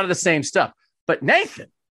doing a lot of the same stuff. But Nathan,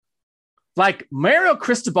 like Mario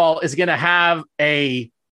Cristobal is going to have a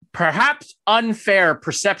perhaps unfair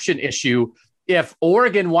perception issue if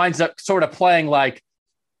Oregon winds up sort of playing like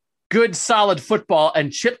good, solid football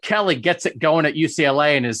and Chip Kelly gets it going at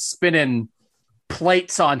UCLA and is spinning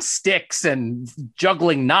plates on sticks and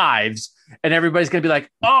juggling knives. And everybody's going to be like,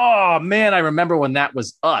 oh, man, I remember when that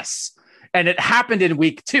was us. And it happened in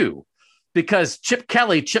week 2 because Chip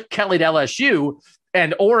Kelly'd LSU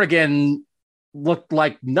and Oregon looked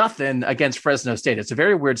like nothing against Fresno State. It's a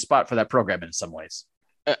very weird spot for that program in some ways.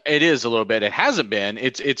 It is a little bit. It hasn't been.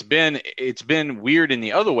 It's been weird in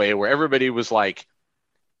the other way where everybody was like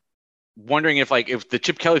wondering if the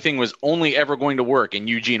Chip Kelly thing was only ever going to work in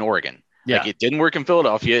Eugene, Oregon. Yeah. Like it didn't work in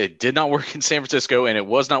Philadelphia. It did not work in San Francisco, and it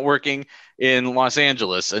was not working in Los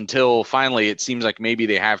Angeles until finally it seems like maybe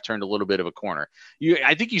they have turned a little bit of a corner.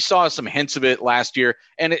 I think you saw some hints of it last year,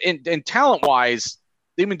 and talent wise,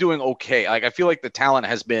 they've been doing okay. Like I feel like the talent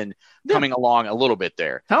has been coming along a little bit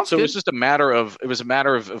there. So it was just a matter of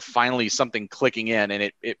finally something clicking in,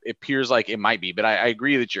 and it appears like it might be. But I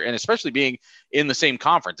agree that and especially being in the same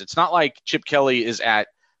conference, it's not like Chip Kelly is at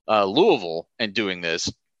Louisville and doing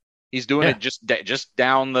this. He's doing it just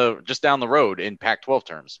down the road in Pac-12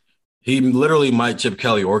 terms. He literally might Chip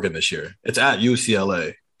Kelly Oregon this year. It's at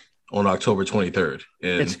UCLA on October 23rd.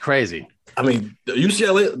 And it's crazy. I mean,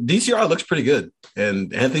 UCLA DCR looks pretty good,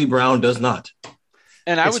 and Anthony Brown does not.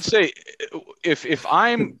 And I would say, if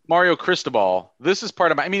I'm Mario Cristobal, this is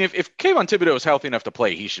part of my. I mean, if Kayvon Thibodeau is healthy enough to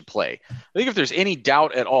play, he should play. I think if there's any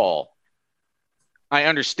doubt at all, I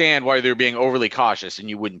understand why they're being overly cautious, and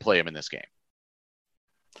you wouldn't play him in this game.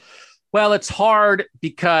 Well, it's hard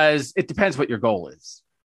because it depends what your goal is.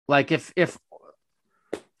 Like if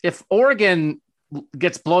Oregon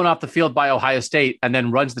gets blown off the field by Ohio State and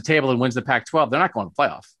then runs the table and wins the Pac-12, they're not going to the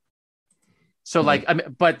playoff. So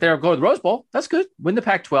but they're going to the Rose Bowl. That's good. Win the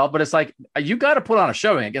Pac-12. But it's like, you got to put on a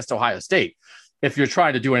showing against Ohio State if you're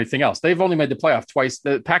trying to do anything else. They've only made the playoff twice.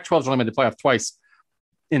 The Pac-12's only made the playoff twice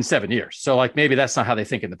in 7 years. So like, maybe that's not how they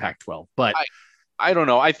think in the Pac-12, but I don't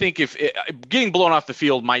know. I think getting blown off the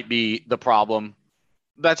field might be the problem.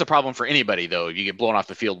 That's a problem for anybody, though. If you get blown off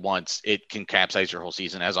the field once, it can capsize your whole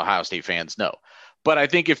season, as Ohio State fans know. But I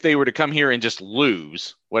think if they were to come here and just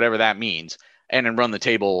lose, whatever that means, and then run the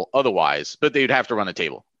table otherwise, but they'd have to run the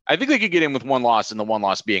table. I think they could get in with one loss, and the one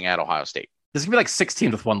loss being at Ohio State. There's going to be like 6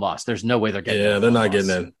 teams with one loss. There's no way they're getting in. Yeah, they're not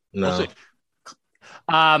getting in. No.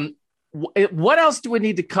 What else do we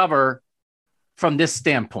need to cover from this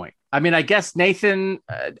standpoint? I mean, I guess, Nathan,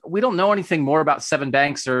 we don't know anything more about Sevyn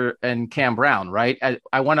Banks and Cam Brown, right?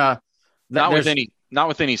 I want to not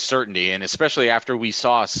with any certainty, and especially after we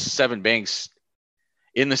saw Sevyn Banks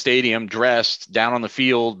in the stadium, dressed, down on the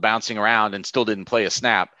field, bouncing around, and still didn't play a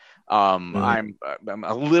snap. I'm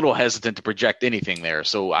a little hesitant to project anything there.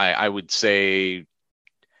 So I would say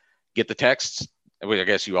get the texts, I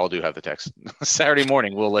guess you all do have the text. Saturday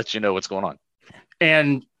morning, we'll let you know what's going on.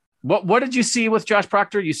 And what did you see with Josh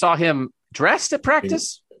Proctor? You saw him dressed at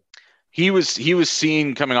practice? He was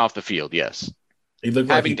seen coming off the field, yes. He looked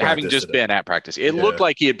like having just been at practice. It looked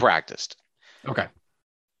like he had practiced. Okay.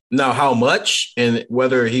 Now, how much and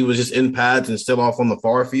whether he was just in pads and still off on the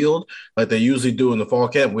far field like they usually do in the fall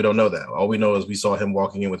camp, we don't know that. All we know is we saw him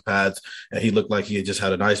walking in with pads, and he looked like he had just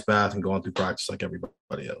had a nice bath and gone through practice like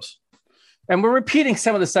everybody else. And we're repeating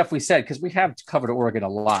some of the stuff we said because we have covered Oregon a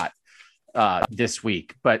lot this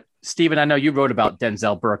week. But, Stephen, I know you wrote about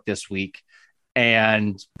Denzel Burke this week.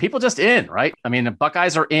 And people just right? I mean, the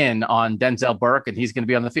Buckeyes are in on Denzel Burke, and he's going to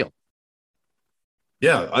be on the field.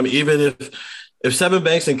 Yeah, I mean, even if Sevyn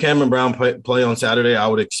Banks and Cameron Brown play on Saturday, I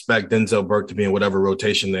would expect Denzel Burke to be in whatever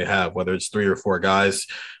rotation they have, whether it's 3 or 4 guys.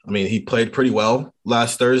 I mean, he played pretty well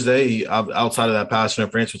last Thursday. Outside of that pass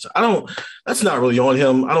interference, which that's not really on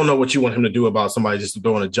him. I don't know what you want him to do about somebody just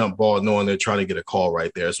throwing a jump ball, knowing they're trying to get a call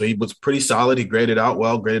right there. So he was pretty solid. He graded out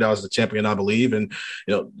as the champion, I believe. And,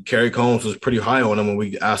 Kerry Combs was pretty high on him when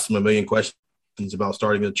we asked him a million questions about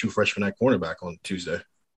starting a true freshman at cornerback on Tuesday.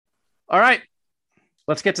 All right,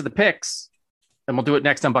 let's get to the picks. And we'll do it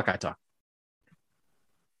next on Buckeye Talk.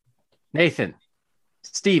 Nathan,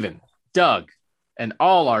 Stephen, Doug, and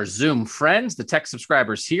all our Zoom friends, the tech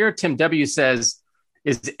subscribers here. Tim W. says,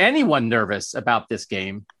 is anyone nervous about this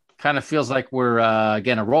game? Kind of feels like we're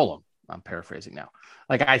going to roll them. I'm paraphrasing now.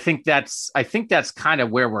 Like, I think that's kind of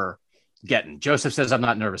where we're getting. Joseph says, I'm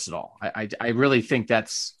not nervous at all. I really think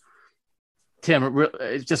that's, Tim,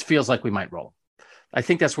 it just feels like we might roll. I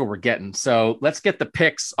think that's where we're getting. So let's get the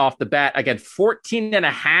picks off the bat. Again,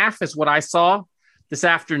 14.5 is what I saw this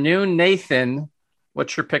afternoon. Nathan,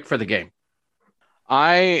 what's your pick for the game?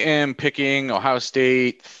 I am picking Ohio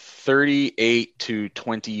State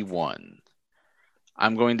 38-21.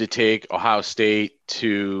 I'm going to take Ohio State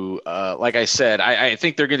to, like I said, I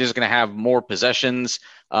think they're just going to have more possessions.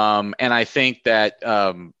 And I think that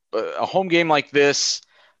a home game like this,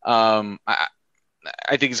 I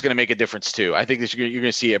think it's going to make a difference too. I think that you're going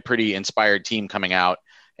to see a pretty inspired team coming out,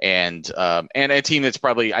 and a team that's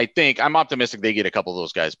probably, I'm optimistic they get a couple of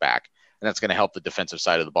those guys back, and that's going to help the defensive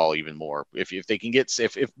side of the ball even more. If they can get,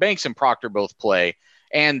 if Banks and Proctor both play,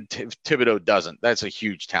 and Thibodeau doesn't, that's a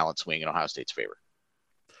huge talent swing in Ohio State's favor.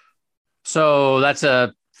 So that's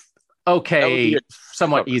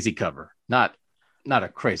somewhat easy cover, not a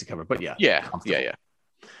crazy cover, but yeah. All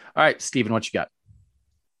right, Stephen, what you got?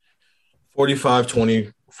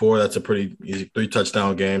 45-24, that's a pretty easy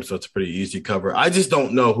 3-touchdown game, so it's a pretty easy cover. I just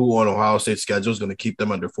don't know who on Ohio State's schedule is going to keep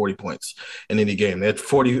them under 40 points in any game. They had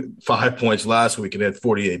 45 points last week, and they had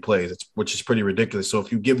 48 plays, which is pretty ridiculous. So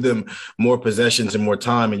if you give them more possessions and more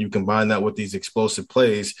time and you combine that with these explosive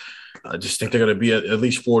plays, I just think they're going to be at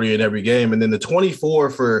least 40 in every game. And then the 24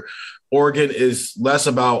 for Oregon is less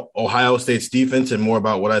about Ohio State's defense and more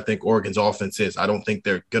about what I think Oregon's offense is. I don't think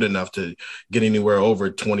they're good enough to get anywhere over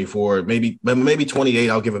 24, maybe 28.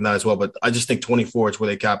 I'll give them that as well. But I just think 24 is where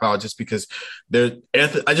they cap out, just because I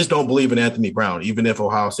just don't believe in Anthony Brown, even if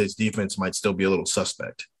Ohio State's defense might still be a little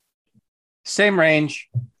suspect. Same range.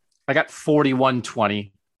 I got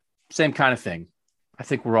 41-20. Same kind of thing. I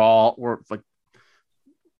think we're like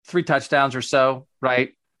 3 touchdowns or so,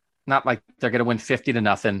 right? Not like they're going to win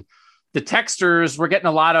 50-0. The texters, we're getting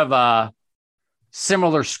a lot of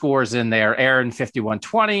similar scores in there. Aaron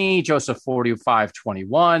 51-20, Joseph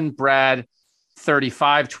 45-21, Brad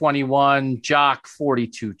 35-21, Jock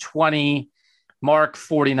 42-20, Mark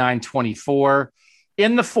 49-24.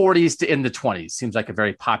 In the 40s to in the 20s seems like a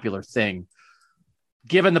very popular thing.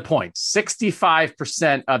 Given the points,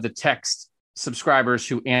 65% of the text subscribers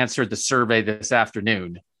who answered the survey this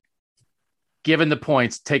afternoon, given the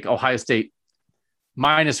points, take Ohio State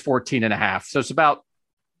minus 14.5. So it's about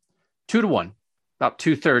 2-1, about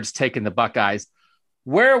 2/3 taking the Buckeyes.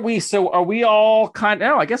 Where are we? So are we all kind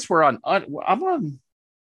of, I guess we're on, I'm on.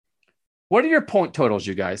 What are your point totals,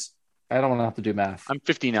 you guys? I don't want to have to do math. I'm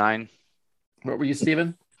 59. What were you,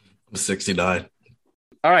 Steven? I'm 69.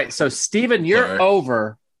 All right. So Steven, you're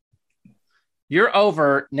over. You're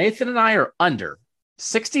over. Nathan and I are under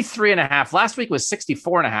 63.5. Last week was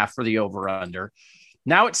 64.5 for the over under.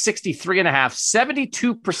 Now it's 63.5.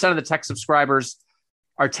 72% of the tech subscribers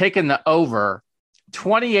are taking the over,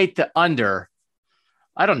 28 the under.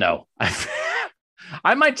 I don't know.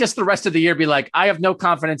 I might just the rest of the year be like, I have no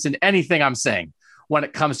confidence in anything I'm saying when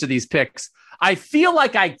it comes to these picks. I feel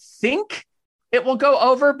like I think it will go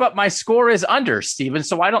over, but my score is under, Steven.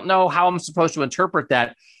 So I don't know how I'm supposed to interpret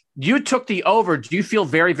that. You took the over. Do you feel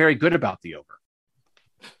very, very good about the over?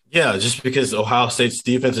 Yeah, just because Ohio State's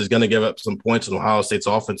defense is going to give up some points and Ohio State's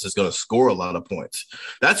offense is going to score a lot of points.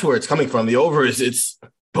 That's where it's coming from. The over is it's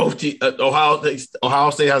both Ohio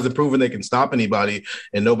State hasn't proven they can stop anybody,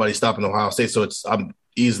 and nobody's stopping Ohio State. So I'm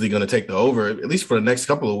easily going to take the over, at least for the next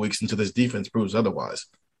couple of weeks until this defense proves otherwise.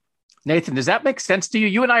 Nathan, does that make sense to you?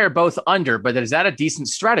 You and I are both under, but is that a decent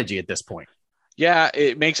strategy at this point? Yeah,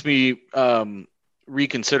 it makes me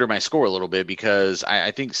reconsider my score a little bit because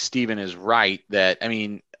I think Steven is right that, I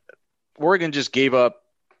mean, Oregon just gave up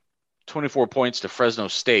 24 points to Fresno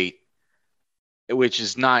State, which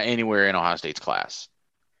is not anywhere in Ohio State's class.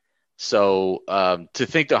 So to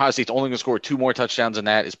think that Ohio State's only going to score 2 more touchdowns than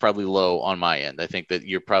that is probably low on my end. I think that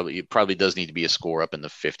it probably does need to be a score up in the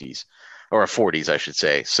 50s or 40s, I should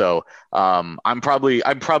say. So I'm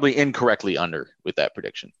probably incorrectly under with that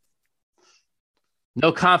prediction.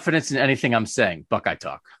 No confidence in anything I'm saying. Buckeye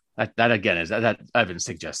talk. That again is that Evan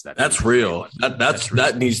suggests that. That's real.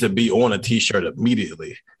 That needs to be on a t-shirt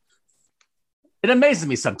immediately. It amazes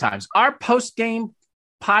me sometimes. Our post-game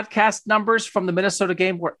podcast numbers from the Minnesota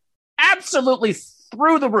game were absolutely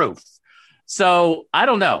through the roof. So I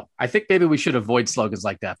don't know. I think maybe we should avoid slogans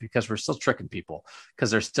like that because we're still tricking people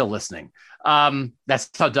because they're still listening. That's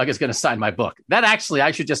how Doug is going to sign my book. That actually,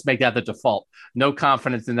 I should just make that the default. No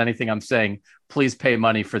confidence in anything I'm saying. Please pay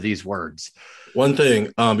money for these words. One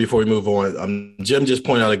thing before we move on, Jim just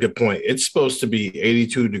pointed out a good point. It's supposed to be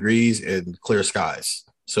 82 degrees and clear skies.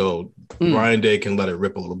 So Ryan Day can let it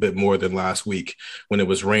rip a little bit more than last week when it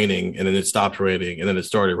was raining and then it stopped raining and then it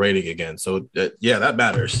started raining again. So yeah, that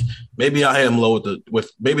matters. Maybe I am low with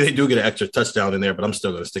maybe they do get an extra touchdown in there, but I'm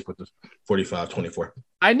still going to stick with the 45-24.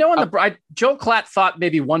 I know Joe Klatt thought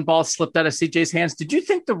maybe one ball slipped out of CJ's hands. Did you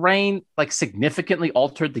think the rain significantly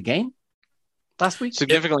altered the game last week?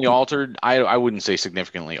 Significantly altered? I wouldn't say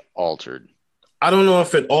significantly altered. I don't know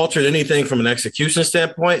if it altered anything from an execution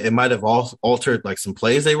standpoint. It might have altered some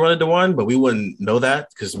plays they wanted to run, but we wouldn't know that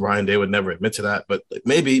because Ryan Day would never admit to that. But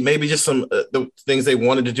maybe just some the things they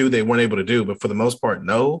wanted to do, they weren't able to do. But for the most part,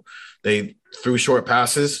 no. They threw short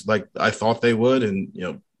passes like I thought they would,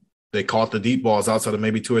 and they caught the deep balls outside of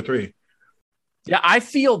maybe 2 or 3. Yeah, I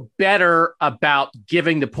feel better about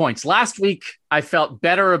giving the points. Last week, I felt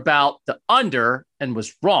better about the under and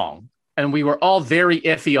was wrong. And we were all very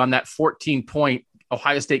iffy on that 14-point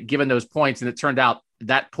Ohio State giving those points, and it turned out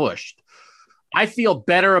that pushed. I feel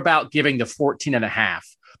better about giving the 14.5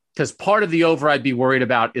 because part of the over I'd be worried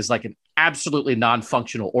about is an absolutely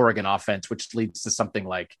non-functional Oregon offense, which leads to something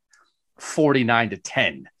like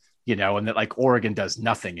 49-10, and that Oregon does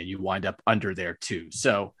nothing and you wind up under there too.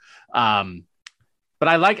 So, but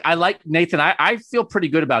I like Nathan. I feel pretty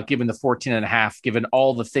good about giving the 14.5, given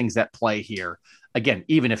all the things that play here. Again,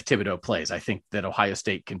 even if Thibodeau plays, I think that Ohio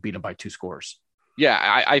State can beat them by 2 scores.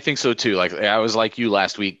 Yeah, I think so too. I was like you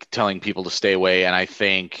last week telling people to stay away, and I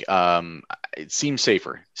think it seems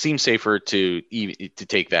safer. To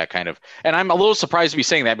take that kind of. And I'm a little surprised to be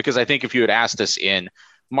saying that because I think if you had asked us in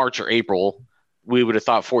March or April, we would have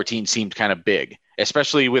thought 14 seemed kind of big,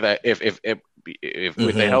 especially with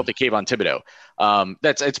with the healthy Kayvon Thibodeau.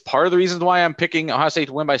 It's part of the reasons why I'm picking Ohio State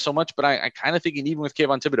to win by so much, but I kind of think even with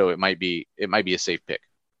Kayvon Thibodeau, it might be a safe pick.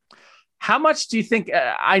 How much do you think?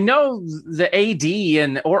 I know the AD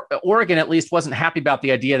and Oregon at least wasn't happy about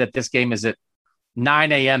the idea that this game is at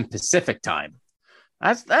 9 a.m. Pacific time.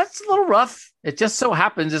 That's a little rough. It just so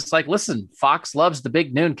happens it's listen, Fox loves the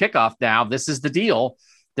big noon kickoff now. This is the deal.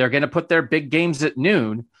 They're going to put their big games at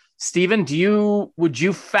noon. Steven, would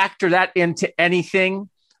you factor that into anything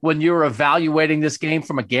when you're evaluating this game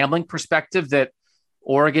from a gambling perspective that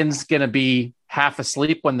Oregon's going to be half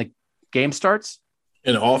asleep when the game starts?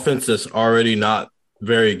 An offense that's already not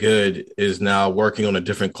very good is now working on a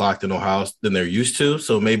different clock than Ohio than they're used to.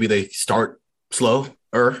 So maybe they start slower.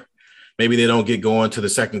 Maybe they don't get going to the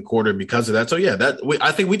second quarter because of that. So yeah,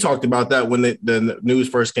 I think we talked about that when the news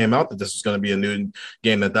first came out that this was going to be a new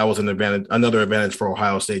game, that was another advantage for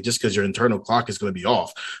Ohio State, just because your internal clock is going to be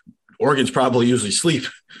off. Oregon's probably usually sleep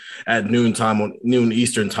at noon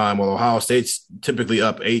Eastern time, while Ohio State's typically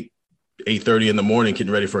up 8:30 in the morning,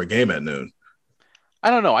 getting ready for a game at noon.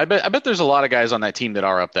 I don't know. I bet there's a lot of guys on that team that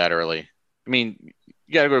are up that early. I mean,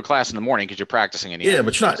 you got to go to class in the morning because you're practicing anyway. Yeah,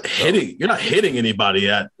 but you're not hitting anybody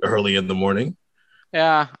at early in the morning.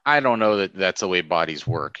 Yeah, I don't know that that's the way bodies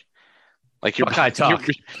work. Your Buckeye talk.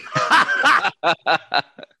 I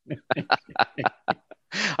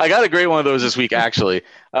got a great one of those this week, actually.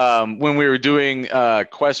 When we were doing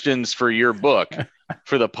questions for your book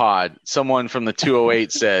for the pod, someone from the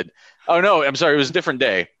 208 said, "Oh no, I'm sorry, it was a different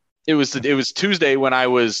day. It was Tuesday when I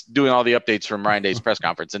was doing all the updates from Ryan Day's press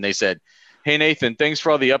conference, and they said, Hey, Nathan, thanks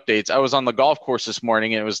for all the updates. I was on the golf course this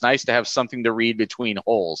morning, and it was nice to have something to read between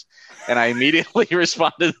holes. And I immediately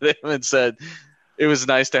responded to them and said, it was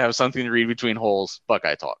nice to have something to read between holes.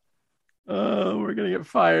 Buckeye Talk. Oh, we're going to get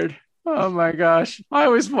fired. Oh, my gosh. I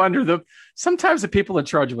always wonder, sometimes the people in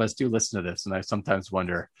charge of us do listen to this, and I sometimes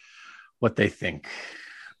wonder what they think.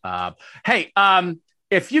 Hey,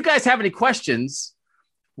 if you guys have any questions,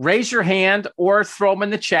 raise your hand or throw them in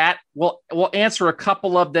the chat. We'll answer a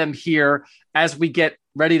couple of them here as we get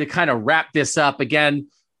ready to kind of wrap this up. Again,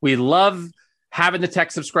 we love having the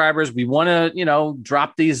tech subscribers. We want to,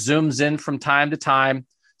 drop these Zooms in from time to time.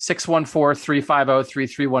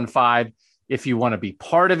 614-350-3315 if you want to be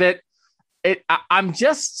part of it. I'm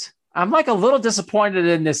like a little disappointed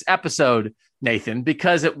in this episode, Nathan,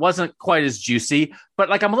 because it wasn't quite as juicy, but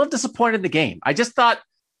like I'm a little disappointed in the game. I just thought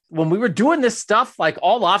when we were doing this stuff, like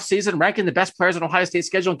all offseason, ranking the best players on Ohio State's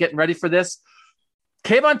schedule and getting ready for this,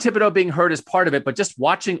 Kayvon Thibodeau being hurt is part of it, but just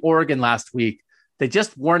watching Oregon last week, they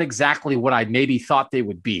just weren't exactly what I maybe thought they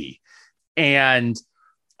would be. And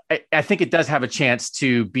I think it does have a chance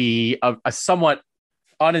to be a somewhat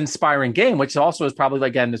uninspiring game, which also is probably,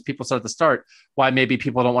 again, as people said at the start, why maybe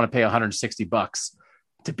people don't want to pay $160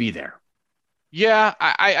 to be there. Yeah,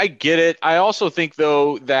 I get it. I also think,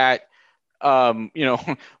 though, that,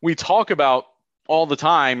 we talk about all the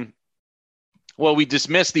time, well, we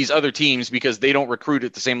dismiss these other teams because they don't recruit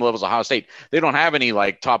at the same level as Ohio State. They don't have any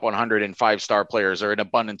like top 100 and 5-star players or an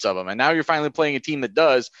abundance of them. And now you're finally playing a team that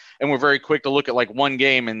does, and we're very quick to look at like one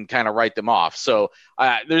game and kind of write them off. So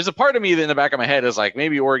there's a part of me that in the back of my head is like,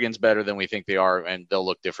 maybe Oregon's better than we think they are, and they'll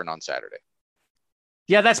look different on Saturday.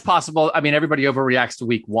 Yeah, that's possible. I mean, everybody overreacts to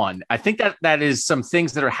week one. I think that is some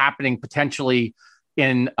things that are happening potentially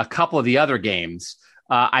in a couple of the other games.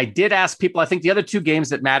 I did ask people, I think the other two games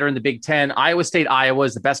that matter in the Big Ten, Iowa State, Iowa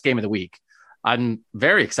is the best game of the week. I'm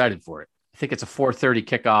very excited for it. I think it's a 4:30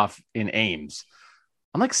 kickoff in Ames.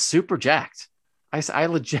 I'm like super jacked. I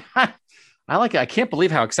legit, I like it. I can't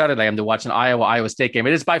believe how excited I am to watch an Iowa State game.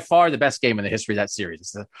 It is by far the best game in the history of that series.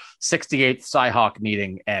 It's the 68th Cy-Hawk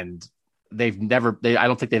meeting, and I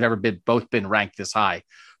don't think they've ever both been ranked this high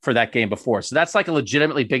for that game before. So that's like a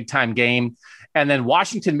legitimately big time game. And then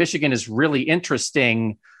Washington, Michigan is really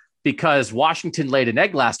interesting because Washington laid an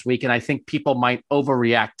egg last week, and I think people might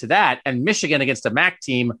overreact to that. And Michigan against a MAC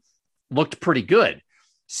team looked pretty good.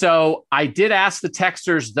 So I did ask the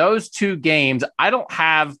texters those two games. I'll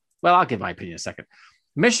give my opinion in a second.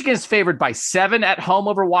 Michigan is favored by 7 at home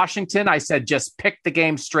over Washington. I said, just pick the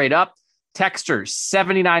game straight up. Texters,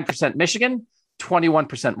 79% Michigan,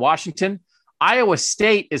 21% Washington. Iowa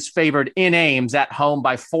State is favored in Ames at home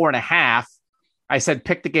by 4.5. I said,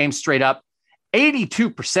 pick the game straight up.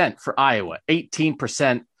 82% for Iowa,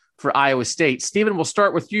 18% for Iowa State. Stephen, we'll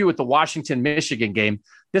start with you with the Washington-Michigan game.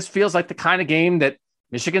 This feels like the kind of game that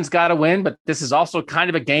Michigan's got to win, but this is also kind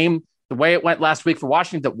of a game, the way it went last week for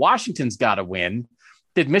Washington, that Washington's got to win.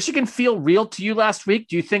 Did Michigan feel real to you last week?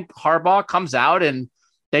 Do you think Harbaugh comes out and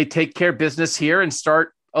they take care of business here and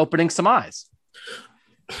start opening some eyes?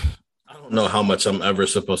 I don't know how much I'm ever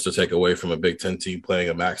supposed to take away from a Big Ten team playing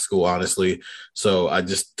a MAC school, honestly. So I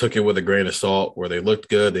just took it with a grain of salt where they looked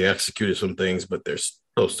good. They executed some things, but they're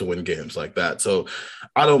supposed to win games like that. So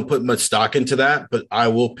I don't put much stock into that, but I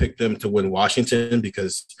will pick them to win Washington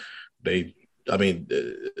because Mac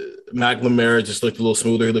LaMera just looked a little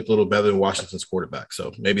smoother. He looked a little better than Washington's quarterback.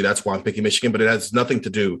 So maybe that's why I'm picking Michigan, but it has nothing to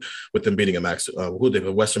do with them beating a MAC.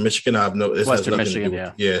 Western Michigan? Western Michigan,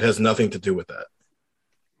 yeah. Yeah, it has nothing to do with that.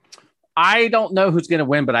 I don't know who's going to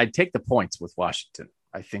win, but I'd take the points with Washington.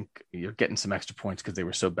 I think you're getting some extra points because they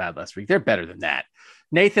were so bad last week. They're better than that.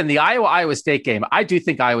 Nathan, the Iowa State game, I do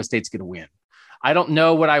think Iowa State's going to win. I don't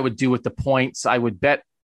know what I would do with the points. I would bet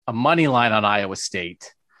a money line on Iowa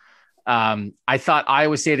State. I thought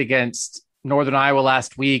Iowa State against Northern Iowa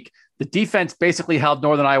last week, the defense basically held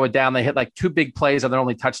Northern Iowa down. They hit like 2 big plays on their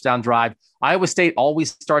only touchdown drive. Iowa State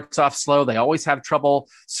always starts off slow. They always have trouble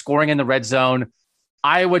scoring in the red zone.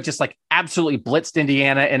 Iowa just like absolutely blitzed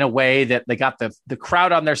Indiana in a way that they got the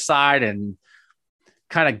crowd on their side and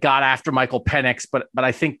kind of got after Michael Penix. But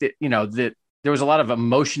I think that, that there was a lot of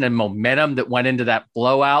emotion and momentum that went into that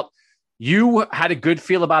blowout. You had a good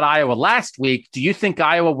feel about Iowa last week. Do you think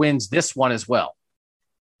Iowa wins this one as well?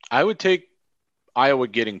 I would take Iowa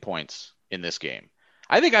getting points in this game.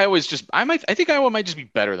 I think Iowa might just be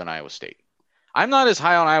better than Iowa State. I'm not as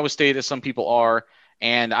high on Iowa State as some people are.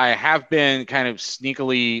 And I have been kind of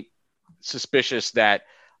sneakily suspicious that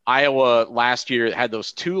Iowa last year had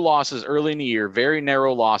those 2 losses early in the year, very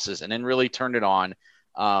narrow losses, and then really turned it on.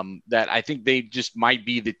 that I think they just might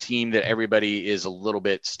be the team that everybody is a little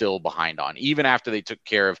bit still behind on, even after they took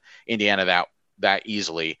care of Indiana that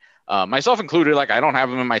easily. Myself included, like I don't have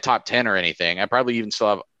them in my top 10 or anything. I probably even still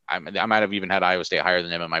have, I might have even had Iowa State higher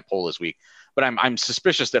than them in my poll this week, but I'm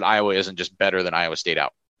suspicious that Iowa isn't just better than Iowa State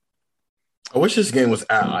out. I wish this game was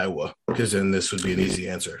at Iowa, because then this would be an easy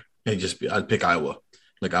answer. I'd pick Iowa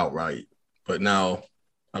like outright. But now,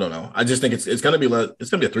 I don't know. I just think it's gonna be a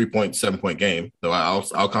 3.7 point game. Though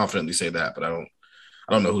I'll confidently say that, but I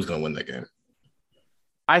don't know who's gonna win that game.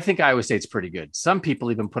 I think Iowa State's pretty good. Some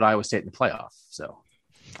people even put Iowa State in the playoff. So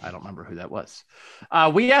I don't remember who that was.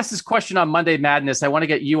 We asked this question on Monday Madness. I want to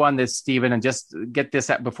get you on this, Steven, and just get this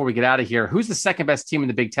out before we get out of here. Who's the second best team in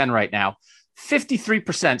the Big Ten right now?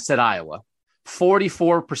 53% said Iowa.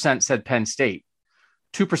 44% said Penn State.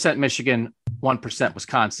 2% Michigan, 1%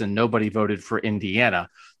 Wisconsin. Nobody voted for Indiana.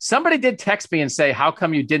 Somebody did text me and say, how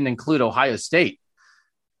come you didn't include Ohio State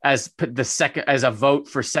as a vote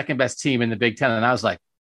for second best team in the Big Ten? And I was like,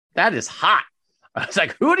 that is hot. I was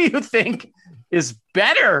like, who do you think is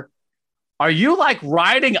better? Are you like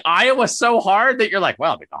riding Iowa so hard that you're like,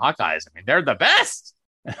 well, the Hawkeyes, I mean, they're the best.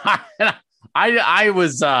 I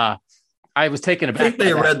was taken aback. I think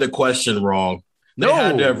they read the question wrong. They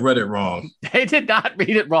had to have read it wrong. They did not read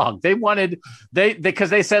it wrong. Because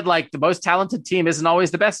they said like the most talented team isn't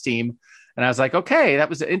always the best team. And I was like, okay, that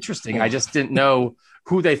was interesting. I just didn't know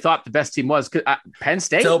who they thought the best team was. Penn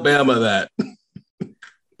State. Tell Bama that.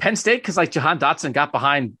 Penn State, because like Jahan Dotson got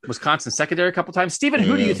behind Wisconsin secondary a couple times. Steven,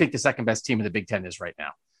 who do you think the second best team in the Big Ten is right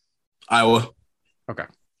now? Iowa. Okay.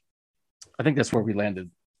 I think that's where we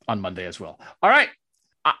landed on Monday as well. All right.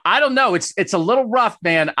 I don't know. It's a little rough,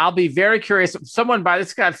 man. I'll be very curious. Someone by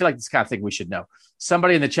this guy, I feel like this kind of thing we should know.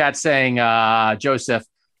 Somebody in the chat saying, Joseph,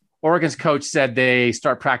 Oregon's coach said they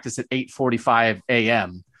start practice at 8:45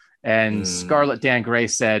 a.m. And Scarlet Dan Gray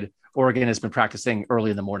said Oregon has been practicing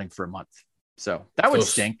early in the morning for a month. So that would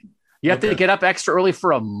stink. You have to get up extra early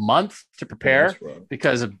for a month to prepare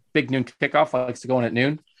because a big noon kickoff likes to go in at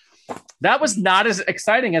noon. That was not as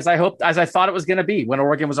exciting as I thought it was going to be when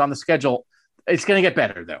Oregon was on the schedule. It's going to get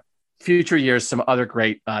better, though. Future years, some other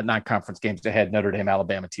great non-conference games ahead, Notre Dame,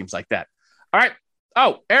 Alabama, teams like that. All right.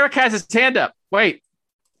 Oh, Eric has his hand up. Wait,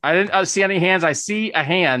 I didn't see any hands. I see a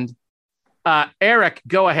hand. Eric,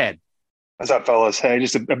 go ahead. What's up, fellas? Hey,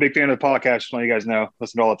 just a big fan of the podcast. Just want you guys know.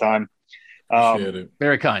 Listen to all the time.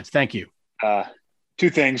 Very kind. Thank you.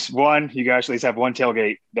 Two things. One, you guys at least have one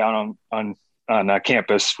tailgate down on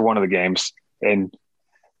campus for one of the games. And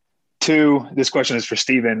two, this question is for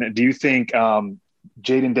Steven. Do you think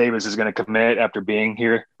Jaden Davis is going to commit after being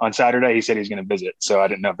here on Saturday? He said he's going to visit. So I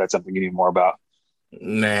didn't know if that's something you knew more about.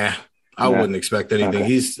 Nah, I wouldn't expect anything. Okay.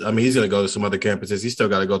 He's going to go to some other campuses. He's still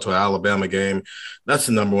got to go to an Alabama game. That's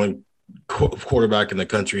the number one quarterback in the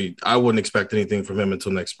country. I wouldn't expect anything from him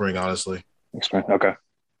until next spring, honestly. Next spring. Okay.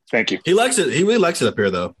 Thank you. He likes it. He really likes it up here,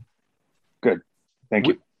 though. Good. Thank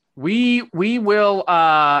you. We will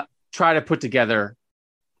try to put together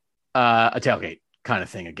a tailgate kind of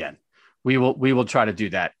thing again. We will try to do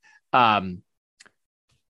that. We'll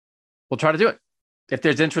try to do it. If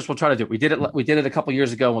there's interest, we'll try to do it. We did it a couple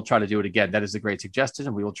years ago, and we'll try to do it again. That is a great suggestion,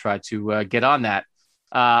 and we will try to get on that.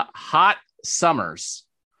 Hot Summers,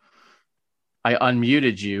 I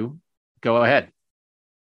unmuted you. Go ahead.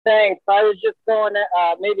 Thanks. I was just going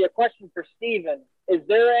maybe a question for Steven. Is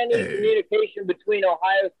there any communication between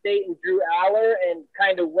Ohio State and Drew Aller, and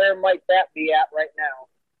kind of where might that be at right now?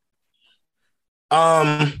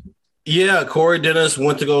 Yeah, Corey Dennis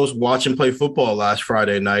went to go watch him play football last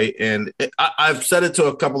Friday night. And I've said it to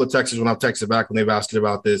a couple of Texans when I've texted back when they've asked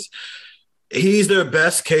about this. He's their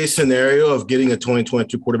best case scenario of getting a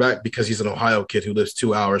 2022 quarterback because he's an Ohio kid who lives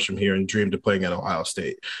 2 hours from here and dreamed of playing at Ohio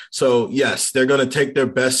State. So, yes, they're going to take their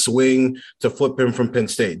best swing to flip him from Penn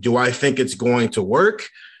State. Do I think it's going to work?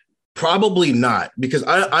 Probably not, because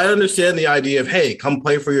I understand the idea of, hey, come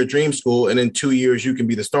play for your dream school and in 2 years you can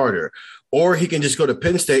be the starter. Or he can just go to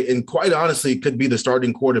Penn State and quite honestly could be the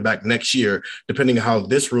starting quarterback next year, depending on how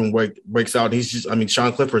this room breaks out.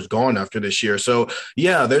 Sean Clifford's gone after this year. So,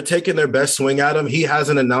 yeah, they're taking their best swing at him. He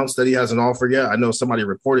hasn't announced that he has an offer yet. I know somebody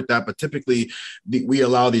reported that, but typically we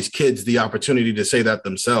allow these kids the opportunity to say that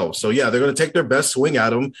themselves. So, yeah, they're going to take their best swing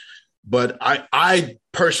at him. But I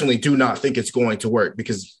personally do not think it's going to work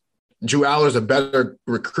because Drew Aller's a better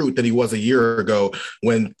recruit than he was a year ago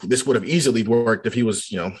when this would have easily worked if he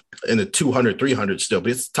was, in the 200, 300 still. But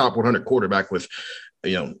it's top 100 quarterback with,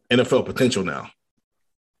 NFL potential now.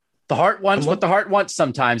 The heart wants what the heart wants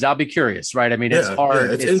sometimes. I'll be curious, right? I mean, it's hard.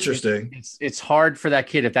 Yeah, it's interesting. It's hard for that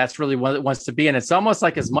kid if that's really what it wants to be. And it's almost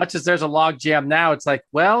like as much as there's a log jam now, it's like,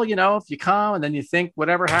 well, if you come and then you think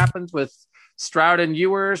whatever happens with Stroud and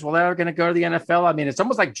Ewers, well, they're going to go to the NFL. I mean, it's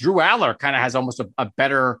almost like Drew Aller kind of has almost a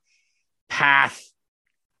better path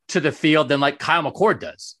to the field than like Kyle McCord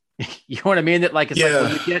does. You know what I mean? That like, it's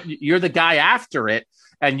like when you're the guy after it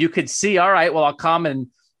and you could see, all right, well, I'll come and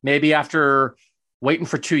maybe after waiting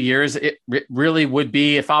for 2 years, it really would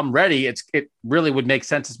be, if I'm ready, it really would make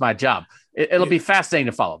sense as my job. It'll be fascinating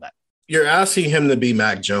to follow that. You're asking him to be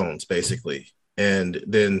Mac Jones, basically. And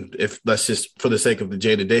then if let's just, for the sake of the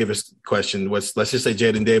Jaden Davis question, let's just say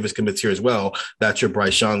Jaden Davis commits here as well. That's your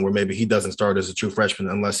Bryce Young, where maybe he doesn't start as a true freshman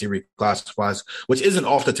unless he reclassifies, which isn't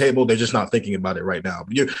off the table. They're just not thinking about it right now.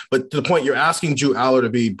 But to the point, you're asking Drew Aller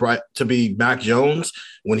to be Mac Jones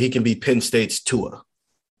when he can be Penn State's Tua.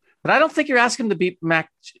 But I don't think you're asking him to be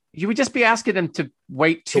Mac. You would just be asking him to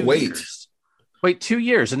wait 2 years. Wait 2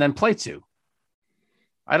 years and then play 2.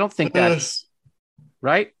 I don't think that's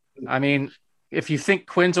right. I mean, if you think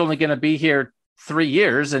Quinn's only going to be here 3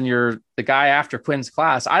 years and you're the guy after Quinn's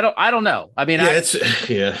class, I don't know. I mean,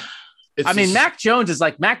 Mac Jones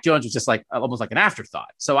was just like almost like an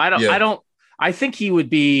afterthought. So I think he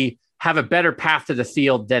would have a better path to the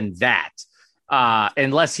field than that.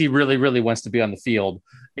 Unless he really, really wants to be on the field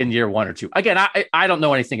in year 1 or 2. Again, I don't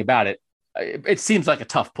know anything about it. It seems like a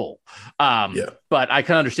tough pull. But I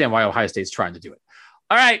can understand why Ohio State's trying to do it.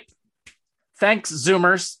 All right. Thanks,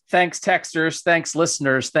 Zoomers. Thanks, texters. Thanks,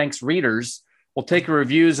 listeners. Thanks, readers. We'll take your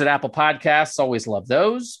reviews at Apple Podcasts. Always love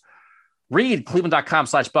those. Read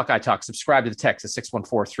cleveland.com/Buckeye Talk. Subscribe to the text at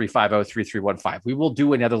 614-350-3315. We will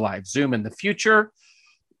do another live Zoom in the future.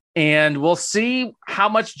 And we'll see how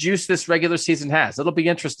much juice this regular season has. It'll be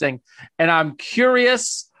interesting. And I'm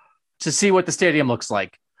curious to see what the stadium looks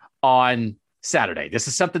like on Saturday. This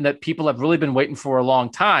is something that people have really been waiting for a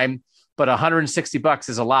long time, but $160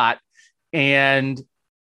 is a lot. And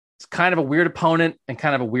it's kind of a weird opponent and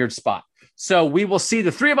kind of a weird spot. So we will see.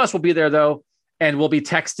 The three of us will be there, though, and we'll be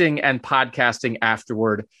texting and podcasting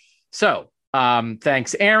afterward. So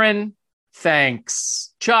thanks, Aaron.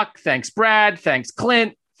 Thanks, Chuck. Thanks, Brad. Thanks,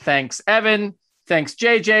 Clint. Thanks, Evan. Thanks,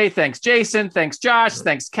 JJ. Thanks, Jason. Thanks, Josh.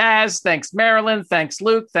 Thanks, Kaz. Thanks, Marilyn. Thanks,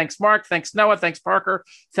 Luke. Thanks, Mark. Thanks, Noah. Thanks, Parker.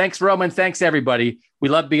 Thanks, Roman. Thanks, everybody. We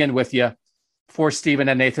love being with you. For Stephen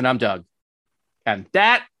and Nathan, I'm Doug. And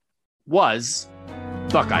that was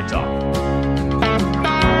Buckeye Talk.